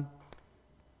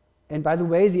 And by the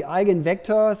way, the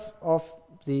eigenvectors of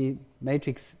the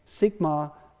matrix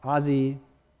sigma are the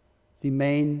the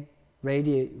main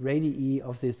radii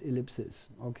of this ellipsis,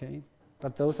 okay?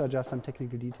 But those are just some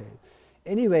technical detail.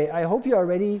 Anyway, I hope you are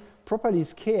already properly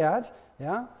scared,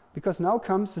 yeah? Because now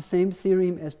comes the same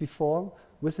theorem as before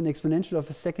with an exponential of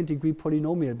a second-degree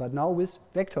polynomial, but now with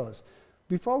vectors.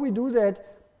 Before we do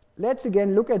that, let's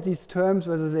again look at these terms,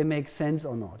 whether they make sense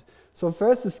or not. So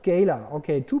first the scalar.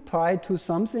 Okay, 2 pi to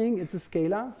something, it's a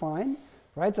scalar, fine.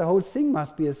 Right, the whole thing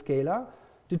must be a scalar.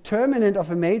 Determinant of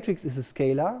a matrix is a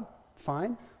scalar,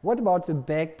 fine. What about the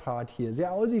back part here? There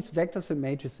are all these vectors and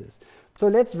matrices. So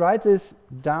let's write this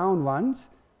down once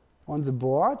on the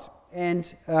board. And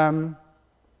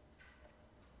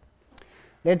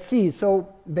let's see. So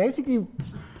basically,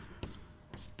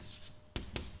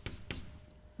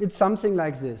 it's something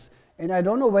like this. And I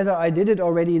don't know whether I did it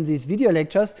already in these video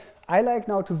lectures. I like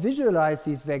now to visualize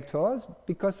these vectors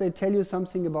because they tell you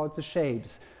something about the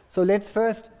shapes. So let's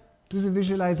first do the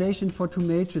visualization for 2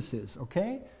 matrices,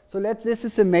 okay? So this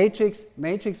is a matrix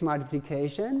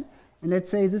multiplication. And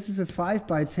let's say this is a 5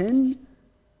 by 10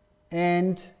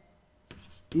 and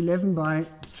 11 by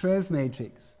 12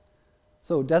 matrix.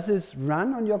 So does this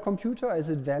run on your computer? Is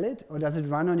it valid? Or does it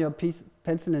run on your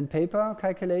pencil and paper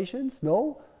calculations?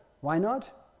 No? Why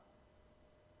not?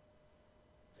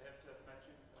 They have to have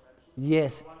matching dimensions.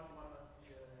 Yes. One must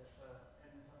be n times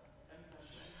n, and the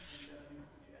other needs to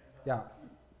be n times Yeah. p.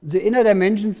 The inner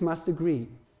dimensions must agree.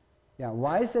 Yeah.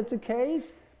 Why is that the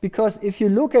case? Because if you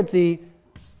look at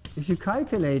if you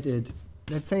calculate it,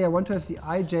 let's say I want to have the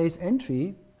ijth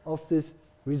entry of this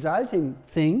resulting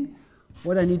thing,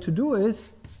 what I need to do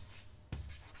is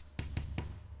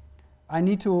I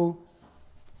need to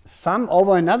sum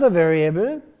over another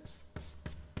variable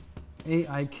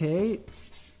aik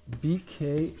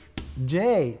bk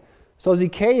j. So the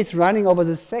k is running over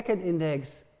the second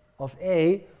index of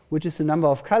A, which is the number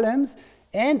of columns,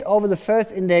 and over the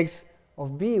first index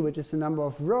of B, which is the number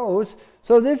of rows.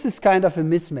 So this is kind of a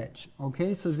mismatch,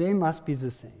 okay? So they must be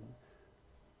the same.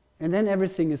 And then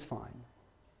everything is fine.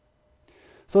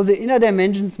 So the inner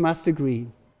dimensions must agree.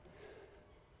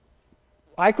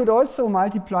 I could also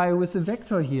multiply with a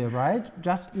vector here, right?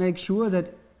 Just make sure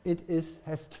that it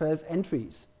has 12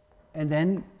 entries. And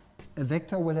then a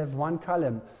vector will have 1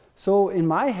 column. So in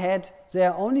my head,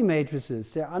 there are only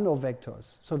matrices. There are no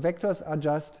vectors. So vectors are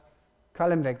just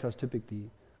column vectors typically.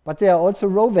 But there are also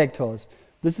row vectors.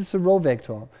 This is a row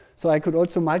vector. So I could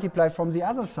also multiply from the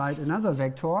other side another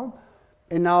vector.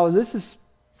 And now this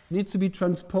needs to be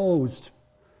transposed.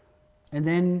 And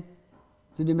then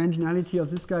the dimensionality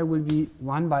of this guy will be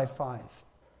 1 by 5.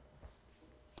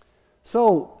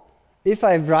 So if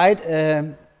I write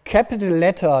a capital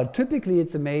letter, typically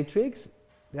it's a matrix,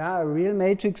 a real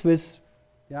matrix with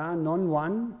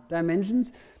non-1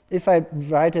 dimensions. If I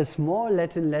write a small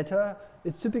Latin letter,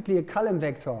 it's typically a column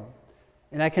vector.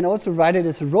 And I can also write it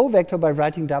as a row vector by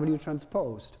writing W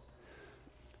transposed.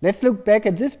 Let's look back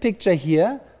at this picture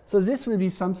here. So this will be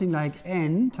something like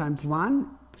n times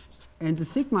 1. And the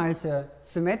sigma is a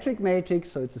symmetric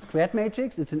matrix, so it's a squared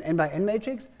matrix. It's an n by n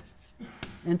matrix.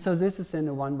 And so this is then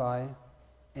a 1 by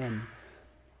n.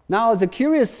 Now the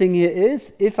curious thing here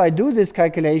is, if I do this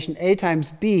calculation, A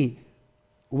times B,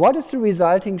 what is the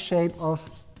resulting shape of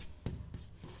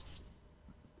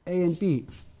A and B?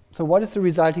 So what is the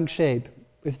resulting shape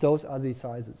if those are the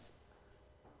sizes?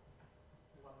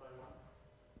 1 by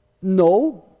 1?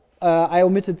 No, I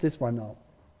omitted this one now.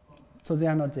 So they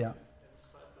are not there.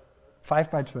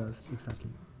 5 by 12, exactly.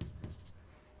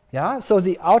 Yeah, so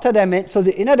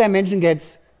the inner dimension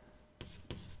gets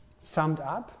summed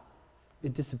up,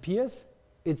 it disappears,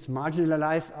 it's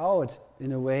marginalized out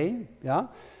in a way, yeah,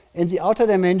 and the outer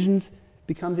dimensions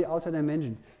become the outer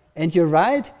dimension. And you're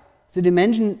right, the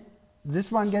dimension,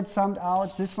 this one gets summed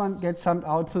out, this one gets summed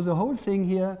out, so the whole thing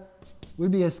here will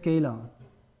be a scalar.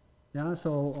 Yeah,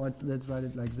 so let's write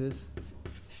it like this,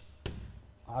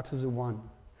 r to the 1.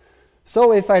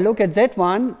 So if I look at that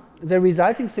one, the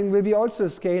resulting thing will be also a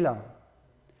scalar.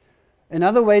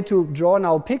 Another way to draw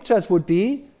now pictures would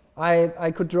be,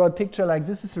 I could draw a picture like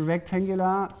this is a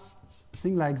rectangular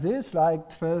thing like this,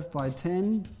 like 12 by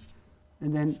 10.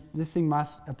 And then this thing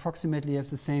must approximately have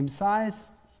the same size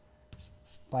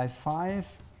by 5.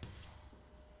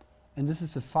 And this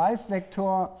is a 5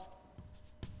 vector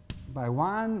by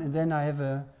 1. And then I have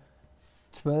a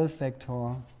 12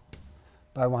 vector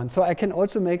by 1. So I can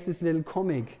also make this little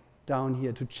comic down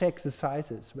here to check the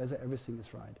sizes, whether everything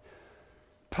is right.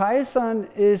 Python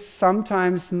is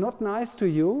sometimes not nice to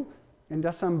you and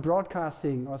does some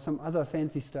broadcasting or some other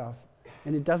fancy stuff.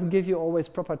 And it doesn't give you always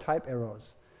proper type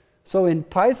errors. So in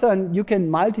Python, you can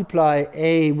multiply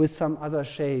A with some other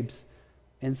shapes.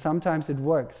 And sometimes it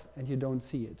works and you don't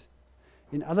see it.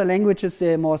 In other languages,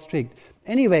 they're more strict.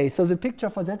 Anyway, so the picture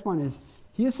for that one is,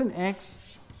 here's an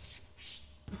X,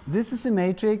 this is a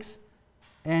matrix,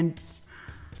 and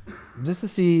this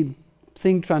is the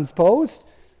thing transposed,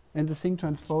 and the thing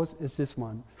transposed is this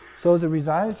one. So the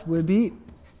result will be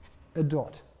a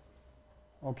dot.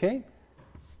 Okay?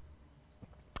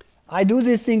 I do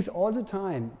these things all the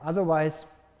time, otherwise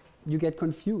you get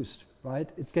confused, right?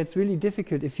 It gets really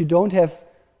difficult if you don't have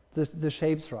the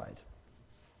shapes right.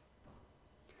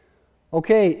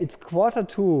 Okay, it's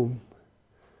 2:15.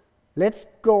 Let's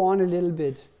go on a little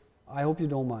bit. I hope you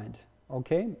don't mind.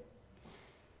 Okay?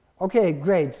 Okay,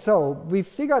 great. So we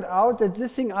figured out that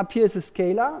this thing up here is a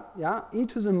scalar, yeah? E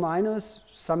to the minus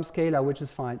some scalar, which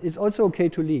is fine. It's also okay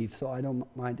to leave, so I don't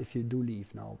mind if you do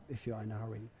leave now, if you are in a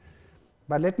hurry.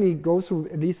 But let me go through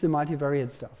at least the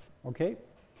multivariate stuff, okay?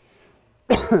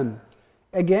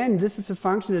 Again, this is a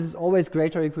function that is always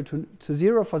greater or equal to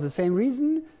 0 for the same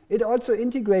reason. It also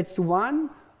integrates to 1.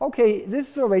 Okay, this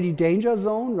is already danger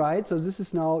zone, right? So this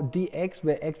is now dx,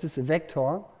 where x is a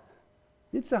vector.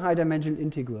 It's a high-dimensional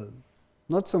integral.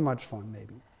 Not so much fun,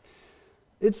 maybe.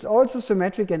 It's also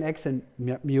symmetric in x and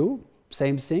mu.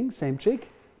 Same thing, same trick.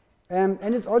 And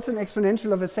it's also an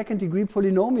exponential of a second-degree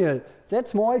polynomial.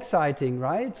 That's more exciting,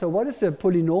 right? So what is a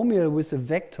polynomial with a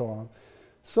vector?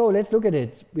 So let's look at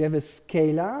it. We have a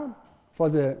scalar for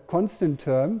the constant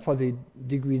term, for the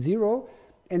degree 0.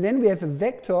 And then we have a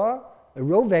vector, a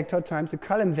row vector times a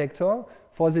column vector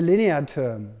for the linear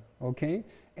term. Okay?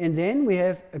 And then we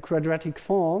have a quadratic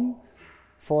form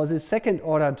for the second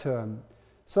order term.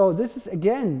 So this is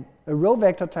again a row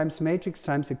vector times matrix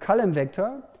times a column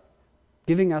vector,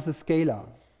 giving us a scalar.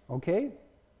 Okay?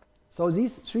 So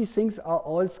these three things are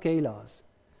all scalars.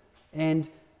 And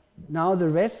now the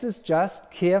rest is just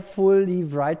carefully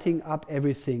writing up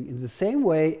everything in the same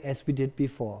way as we did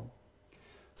before.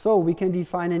 So we can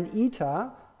define an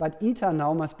eta, but eta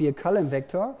now must be a column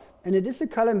vector, and it is a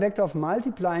column vector of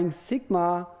multiplying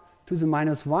sigma to the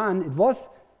minus 1. It was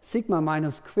sigma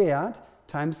minus squared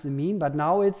times the mean, but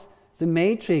now it's the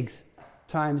matrix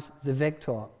times the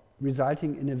vector,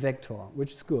 resulting in a vector,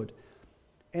 which is good.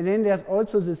 And then there's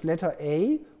also this letter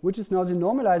a, which is now the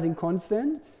normalizing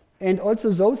constant, and also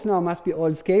those now must be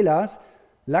all scalars.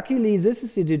 Luckily, this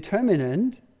is the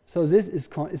determinant, so this is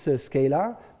a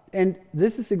scalar, and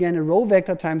this is again a row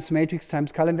vector times matrix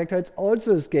times column vector. It's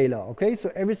also a scalar, okay?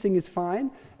 So everything is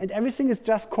fine, and everything is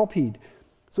just copied.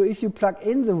 So if you plug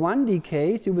in the 1D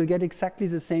case, you will get exactly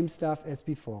the same stuff as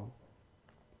before.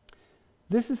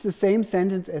 This is the same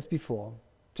sentence as before,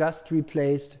 just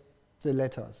replaced the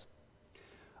letters.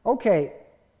 Okay,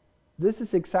 this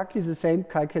is exactly the same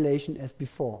calculation as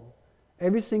before.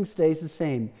 Everything stays the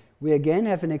same. We again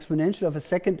have an exponential of a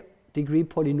second-degree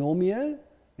polynomial,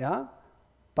 yeah?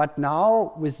 But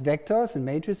now with vectors and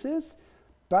matrices.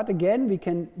 But again, we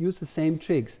can use the same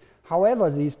tricks. However,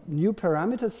 these new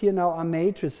parameters here now are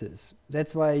matrices.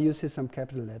 That's why I use here some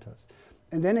capital letters.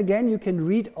 And then again, you can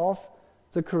read off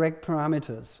the correct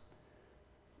parameters.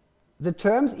 The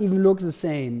terms even look the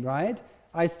same, right?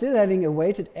 I'm still having a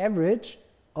weighted average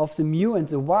of the mu and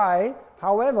the y.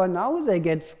 However, now they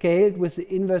get scaled with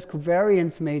the inverse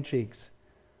covariance matrix.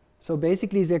 So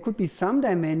basically, there could be some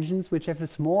dimensions which have a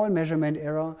small measurement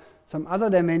error, some other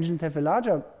dimensions have a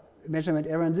larger measurement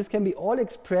error, and this can be all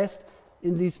expressed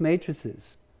in these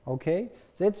matrices. Okay?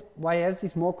 That's why I have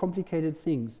these more complicated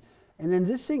things. And then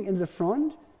this thing in the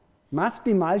front must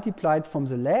be multiplied from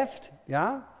the left,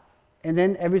 yeah? And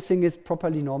then everything is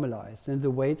properly normalized, and the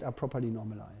weights are properly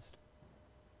normalized.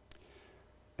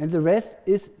 And the rest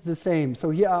is the same.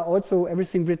 So here are also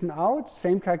everything written out,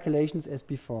 same calculations as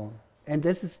before. And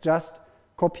this is just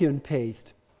copy and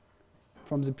paste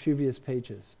from the previous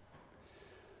pages.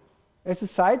 As a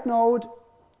side note,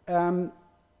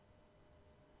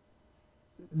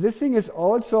 this thing is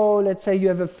also, let's say you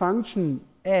have a function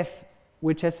f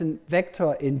which has a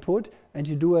vector input, and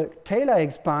you do a Taylor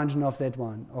expansion of that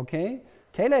one, okay?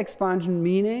 Taylor expansion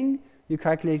meaning you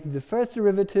calculate the first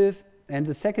derivative and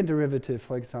the second derivative,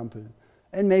 for example,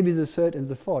 and maybe the third and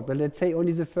the fourth, but let's say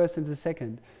only the first and the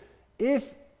second.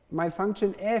 If my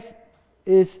function f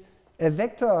is a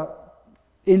vector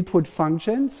input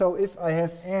function, so if I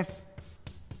have f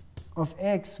of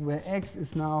x, where x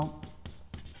is now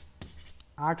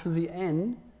r to the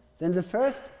n, then the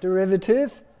first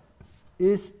derivative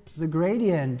is the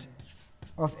gradient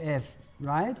of f,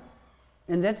 right?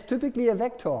 And that's typically a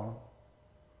vector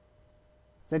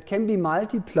that can be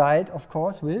multiplied, of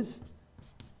course, with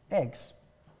x.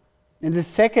 And the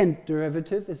second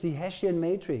derivative is the Hessian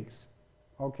matrix,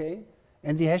 okay?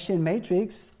 And the Hessian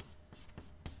matrix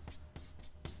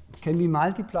can be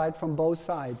multiplied from both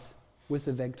sides with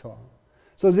a vector.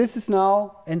 So this is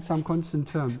now, and some constant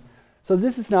term. So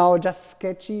this is now just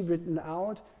sketchy written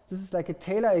out. This is like a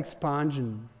Taylor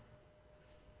expansion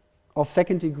of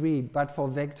second degree, but for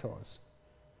vectors.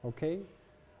 Okay?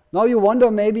 Now you wonder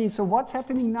maybe, so what's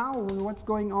happening now? What's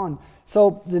going on?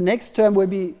 So the next term will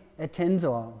be a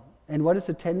tensor. And what is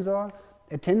a tensor?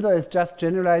 A tensor is just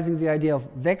generalizing the idea of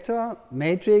vector,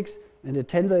 matrix, and a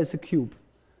tensor is a cube.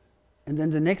 And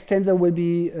then the next tensor will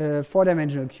be a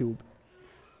four-dimensional cube.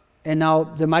 And now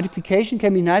the multiplication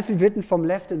can be nicely written from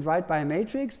left and right by a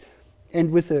matrix. And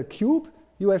with a cube,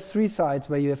 you have three sides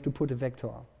where you have to put a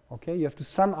vector. Okay? You have to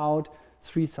sum out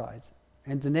three sides.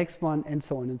 And the next one, and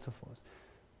so on and so forth.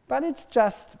 But it's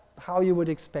just how you would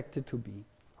expect it to be.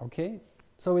 Okay?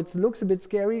 So it looks a bit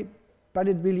scary, but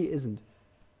it really isn't.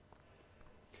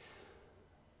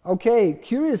 Okay,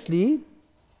 curiously,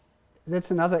 that's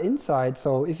another insight.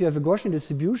 So if you have a Gaussian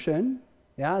distribution,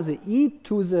 yeah, the e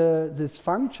to this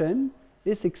function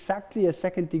is exactly a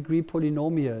second degree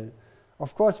polynomial.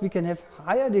 Of course, we can have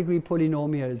higher degree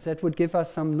polynomials that would give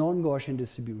us some non-Gaussian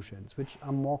distributions, which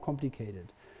are more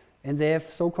complicated. And they have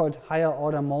so-called higher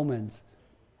order moments.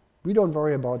 We don't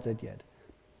worry about that yet.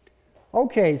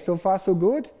 Okay, so far so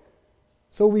good.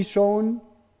 So we've shown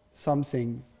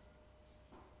something.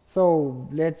 So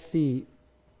let's see.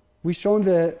 We've shown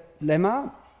the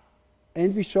lemma,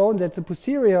 and we've shown that the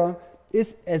posterior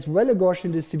is as well a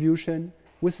Gaussian distribution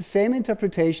with the same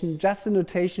interpretation, just the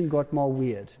notation got more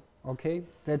weird. Okay,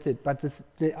 that's it. But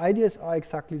the ideas are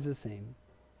exactly the same.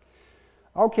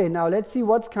 Okay, now let's see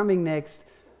what's coming next.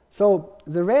 So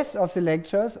the rest of the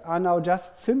lectures are now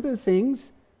just simple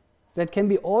things that can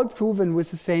be all proven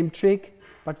with the same trick,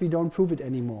 but we don't prove it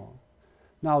anymore.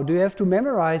 Now, do you have to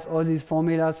memorize all these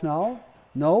formulas now?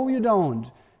 No, you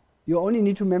don't. You only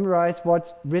need to memorize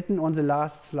what's written on the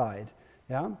last slide.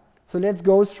 Yeah? So let's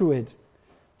go through it.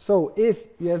 So if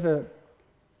you have a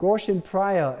Gaussian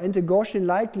prior and a Gaussian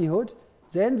likelihood,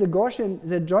 then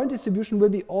the joint distribution will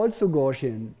be also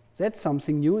Gaussian. That's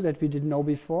something new that we didn't know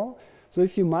before. So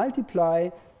if you multiply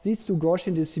these two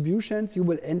Gaussian distributions, you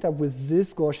will end up with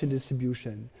this Gaussian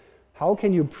distribution. How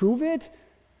can you prove it?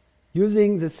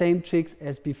 Using the same tricks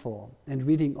as before and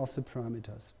reading off the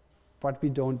parameters. But we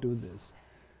don't do this.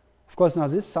 Of course, now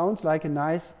this sounds like a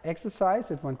nice exercise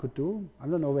that one could do. I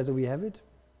don't know whether we have it.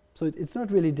 So it's not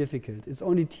really difficult. It's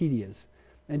only tedious.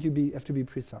 And you have to be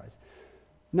precise.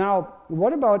 Now,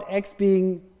 what about x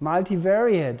being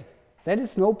multivariate? That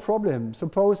is no problem.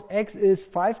 Suppose x is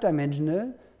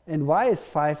 5-dimensional and y is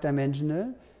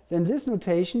 5-dimensional. Then this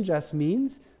notation just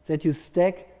means that you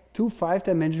stack two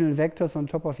 5-dimensional vectors on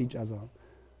top of each other.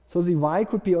 So the y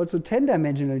could be also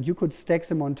 10-dimensional. You could stack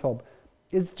them on top.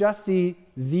 It's just the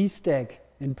v stack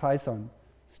in Python,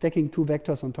 stacking two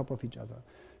vectors on top of each other.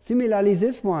 Similarly,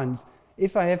 this ones,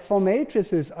 if I have four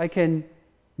matrices, I can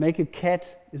make a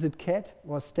cat. Is it cat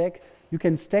or stack? You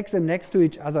can stack them next to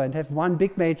each other and have one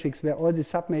big matrix where all the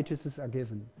submatrices are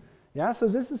given. Yeah, so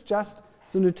this is just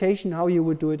the notation how you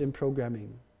would do it in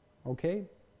programming. Okay?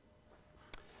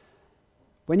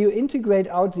 When you integrate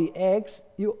out the x,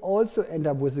 you also end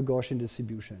up with a Gaussian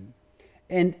distribution.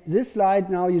 And this slide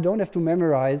now you don't have to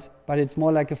memorize, but it's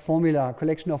more like a formula, a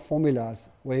collection of formulas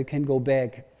where you can go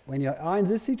back. When you are in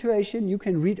this situation, you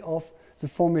can read off the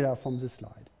formula from this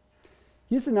slide.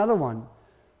 Here's another one.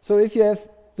 So if you have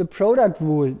the product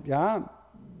rule, yeah,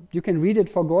 you can read it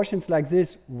for Gaussians like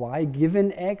this, y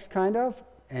given x kind of,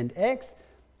 and x,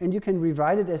 and you can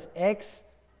rewrite it as x,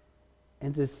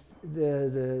 and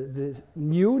the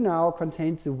mu now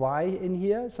contains the y in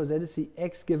here, so that is the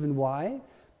x given y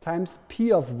times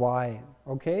p of y,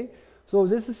 okay? So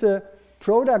this is a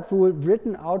product rule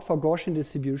written out for Gaussian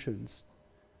distributions.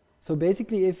 So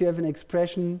basically if you have an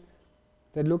expression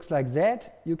that looks like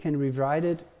that, you can rewrite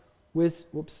it with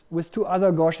two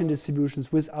other Gaussian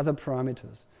distributions with other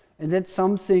parameters. And that's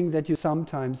something that you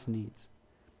sometimes need.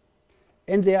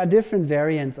 And there are different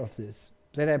variants of this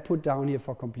that I put down here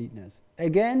for completeness.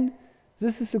 Again,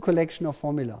 this is a collection of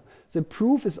formula. The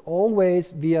proof is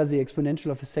always via the exponential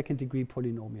of a second degree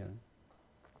polynomial.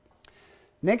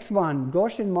 Next one,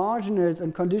 Gaussian marginals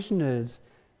and conditionals.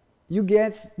 You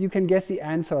can guess the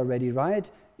answer already, right?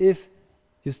 If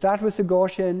you start with a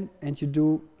Gaussian and you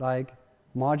do like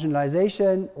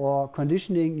marginalization or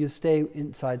conditioning, you stay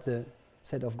inside the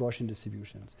set of Gaussian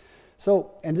distributions.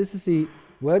 So, and this is the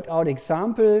worked out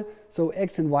example. So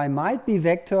x and y might be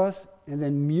vectors, and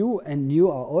then mu and nu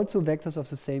are also vectors of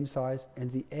the same size, and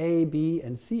the a, b,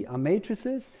 and c are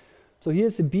matrices. So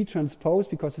here's the b transpose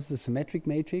because it's a symmetric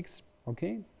matrix,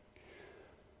 okay?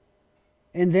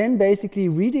 And then basically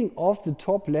reading off the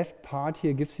top left part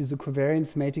here gives you the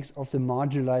covariance matrix of the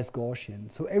marginalized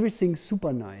Gaussian. So everything's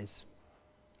super nice.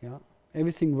 Yeah,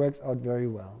 everything works out very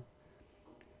well.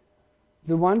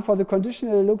 The one for the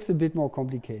conditional looks a bit more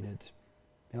complicated.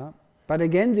 Yeah, but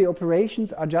again, the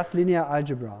operations are just linear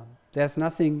algebra. There's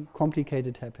nothing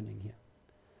complicated happening here.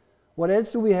 What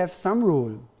else do we have? Sum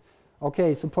rule.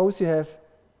 Okay, suppose you have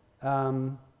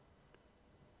the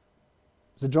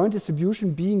joint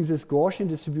distribution being this Gaussian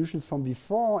distributions from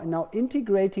before, and now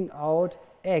integrating out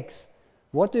x.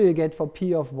 What do you get for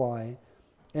p of y?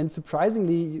 And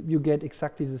surprisingly, you get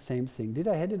exactly the same thing. Did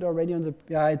I had it already on the...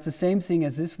 Yeah, it's the same thing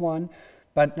as this one,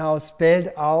 but now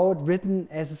spelled out, written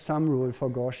as a sum rule for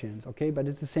Gaussians, okay? But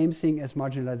it's the same thing as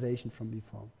marginalization from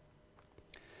before.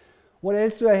 What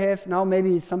else do I have? Now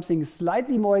maybe something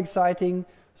slightly more exciting.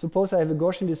 Suppose I have a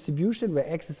Gaussian distribution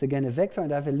where x is again a vector,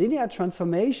 and I have a linear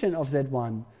transformation of that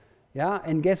one. Yeah,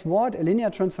 and guess what? A linear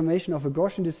transformation of a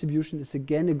Gaussian distribution is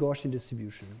again a Gaussian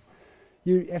distribution.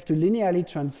 You have to linearly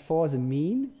transform the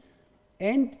mean,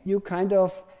 and you kind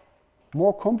of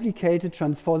more complicated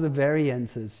transform the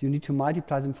variances. You need to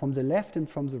multiply them from the left and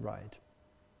from the right.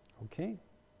 Okay?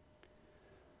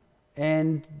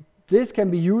 And this can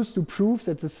be used to prove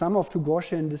that the sum of two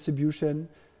Gaussian distribution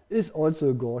is also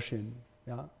a Gaussian.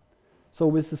 Yeah? So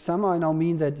with the sum, I now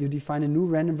mean that you define a new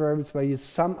random variables where you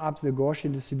sum up the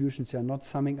Gaussian distributions. You are not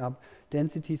summing up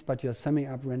densities, but you are summing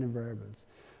up random variables.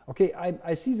 Okay,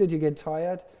 I see that you get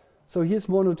tired. So here's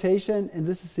more notation, and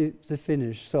this is the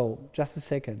finish. So just a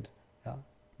second. Yeah?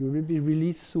 You will be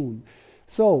released soon.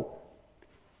 So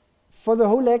for the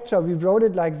whole lecture, we wrote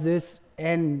it like this,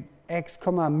 n x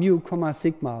comma mu comma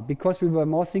sigma, because we were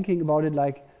more thinking about it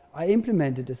like I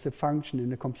implemented as a function in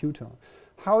the computer.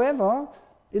 However,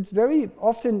 it's very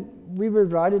often we will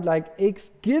write it like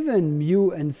x given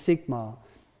mu and sigma.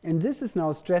 And this is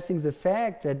now stressing the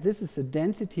fact that this is the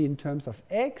density in terms of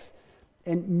x,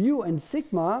 and mu and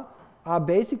sigma are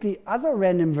basically other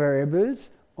random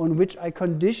variables on which I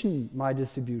condition my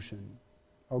distribution.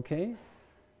 Okay?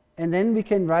 And then we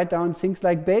can write down things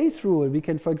like Bayes' rule. We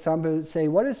can, for example, say,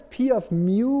 what is p of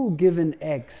mu given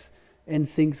x, and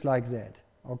things like that.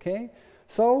 Okay?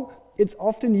 So it's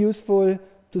often useful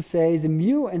to say the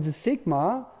mu and the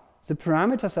sigma, the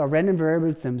parameters are random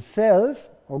variables themselves,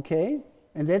 okay?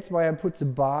 And that's why I put the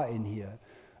bar in here.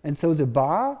 And so the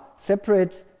bar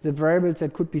separates the variables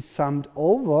that could be summed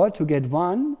over to get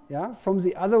 1, yeah, from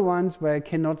the other ones where I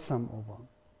cannot sum over.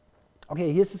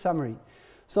 Okay, here's the summary.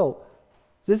 So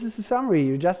this is the summary.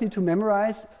 You just need to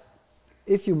memorize.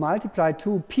 If you multiply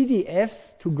two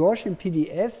PDFs, two Gaussian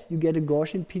PDFs, you get a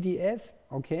Gaussian PDF,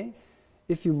 okay?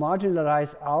 If you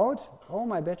marginalize out, oh,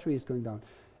 my battery is going down.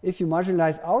 If you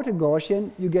marginalize out a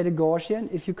Gaussian, you get a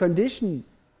Gaussian. If you condition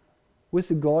with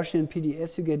the Gaussian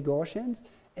PDFs, you get Gaussians.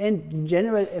 And in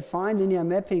general, affine linear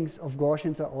mappings of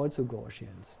Gaussians are also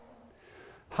Gaussians.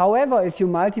 However, if you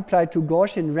multiply two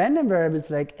Gaussian random variables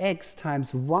like x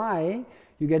times y,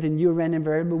 you get a new random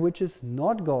variable which is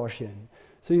not Gaussian.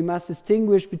 So you must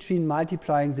distinguish between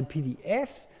multiplying the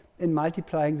PDFs and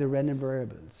multiplying the random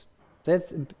variables.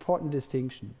 That's an important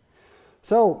distinction.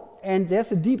 So, and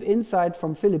there's a deep insight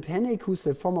from Philipp Hennig, who's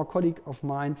a former colleague of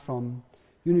mine from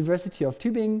University of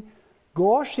Tübingen.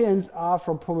 Gaussians are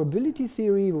for probability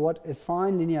theory what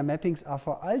affine linear mappings are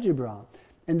for algebra.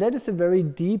 And that is a very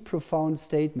deep, profound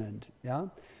statement. Yeah?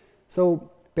 So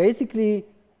basically,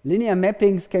 linear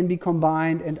mappings can be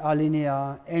combined and are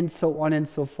linear, and so on and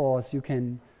so forth. You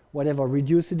can, whatever,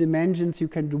 reduce the dimensions, you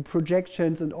can do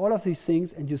projections and all of these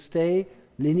things, and you stay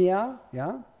linear,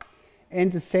 yeah?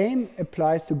 And the same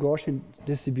applies to Gaussian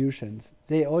distributions.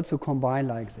 They also combine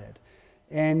like that.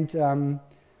 And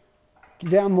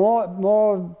there are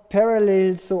more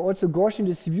parallels, so also Gaussian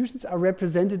distributions are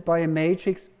represented by a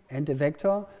matrix and a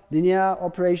vector. Linear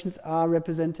operations are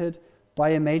represented by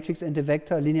a matrix and a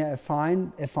vector, linear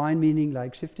affine meaning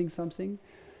like shifting something.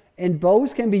 And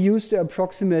both can be used to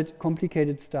approximate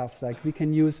complicated stuff. Like we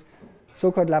can use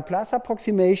so-called Laplace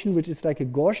approximation, which is like a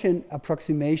Gaussian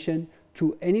approximation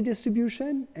to any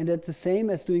distribution, and that's the same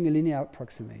as doing a linear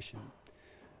approximation.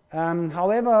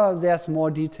 However, there's more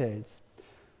details.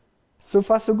 So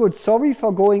far, so good. Sorry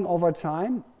for going over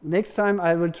time. Next time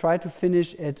I will try to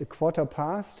finish at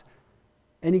 1:15.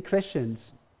 Any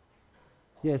questions?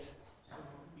 Yes? So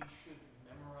we should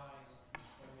memorize the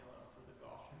formula for the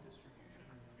Gaussian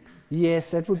distribution?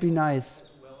 Yes, that would be nice. As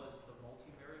well as the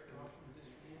multivariate Gaussian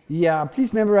distribution? Yeah,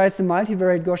 please memorize the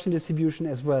multivariate Gaussian distribution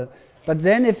as well. But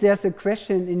then if there's a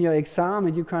question in your exam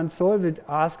and you can't solve it,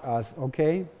 ask us,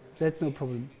 okay? That's no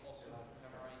problem. We also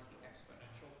memorize the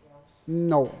exponential forms?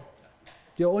 No.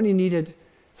 You only need it.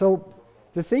 So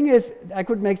the thing is, I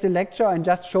could make the lecture and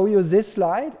just show you this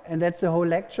slide, and that's the whole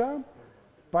lecture.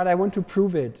 But I want to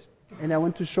prove it, and I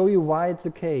want to show you why it's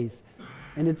the case.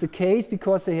 And it's a case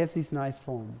because they have this nice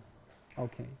form.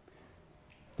 Okay.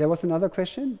 There was another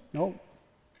question? No?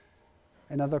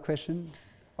 Another question?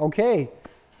 Okay.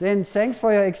 Then thanks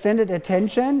for your extended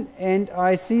attention, and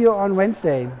I see you on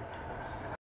Wednesday.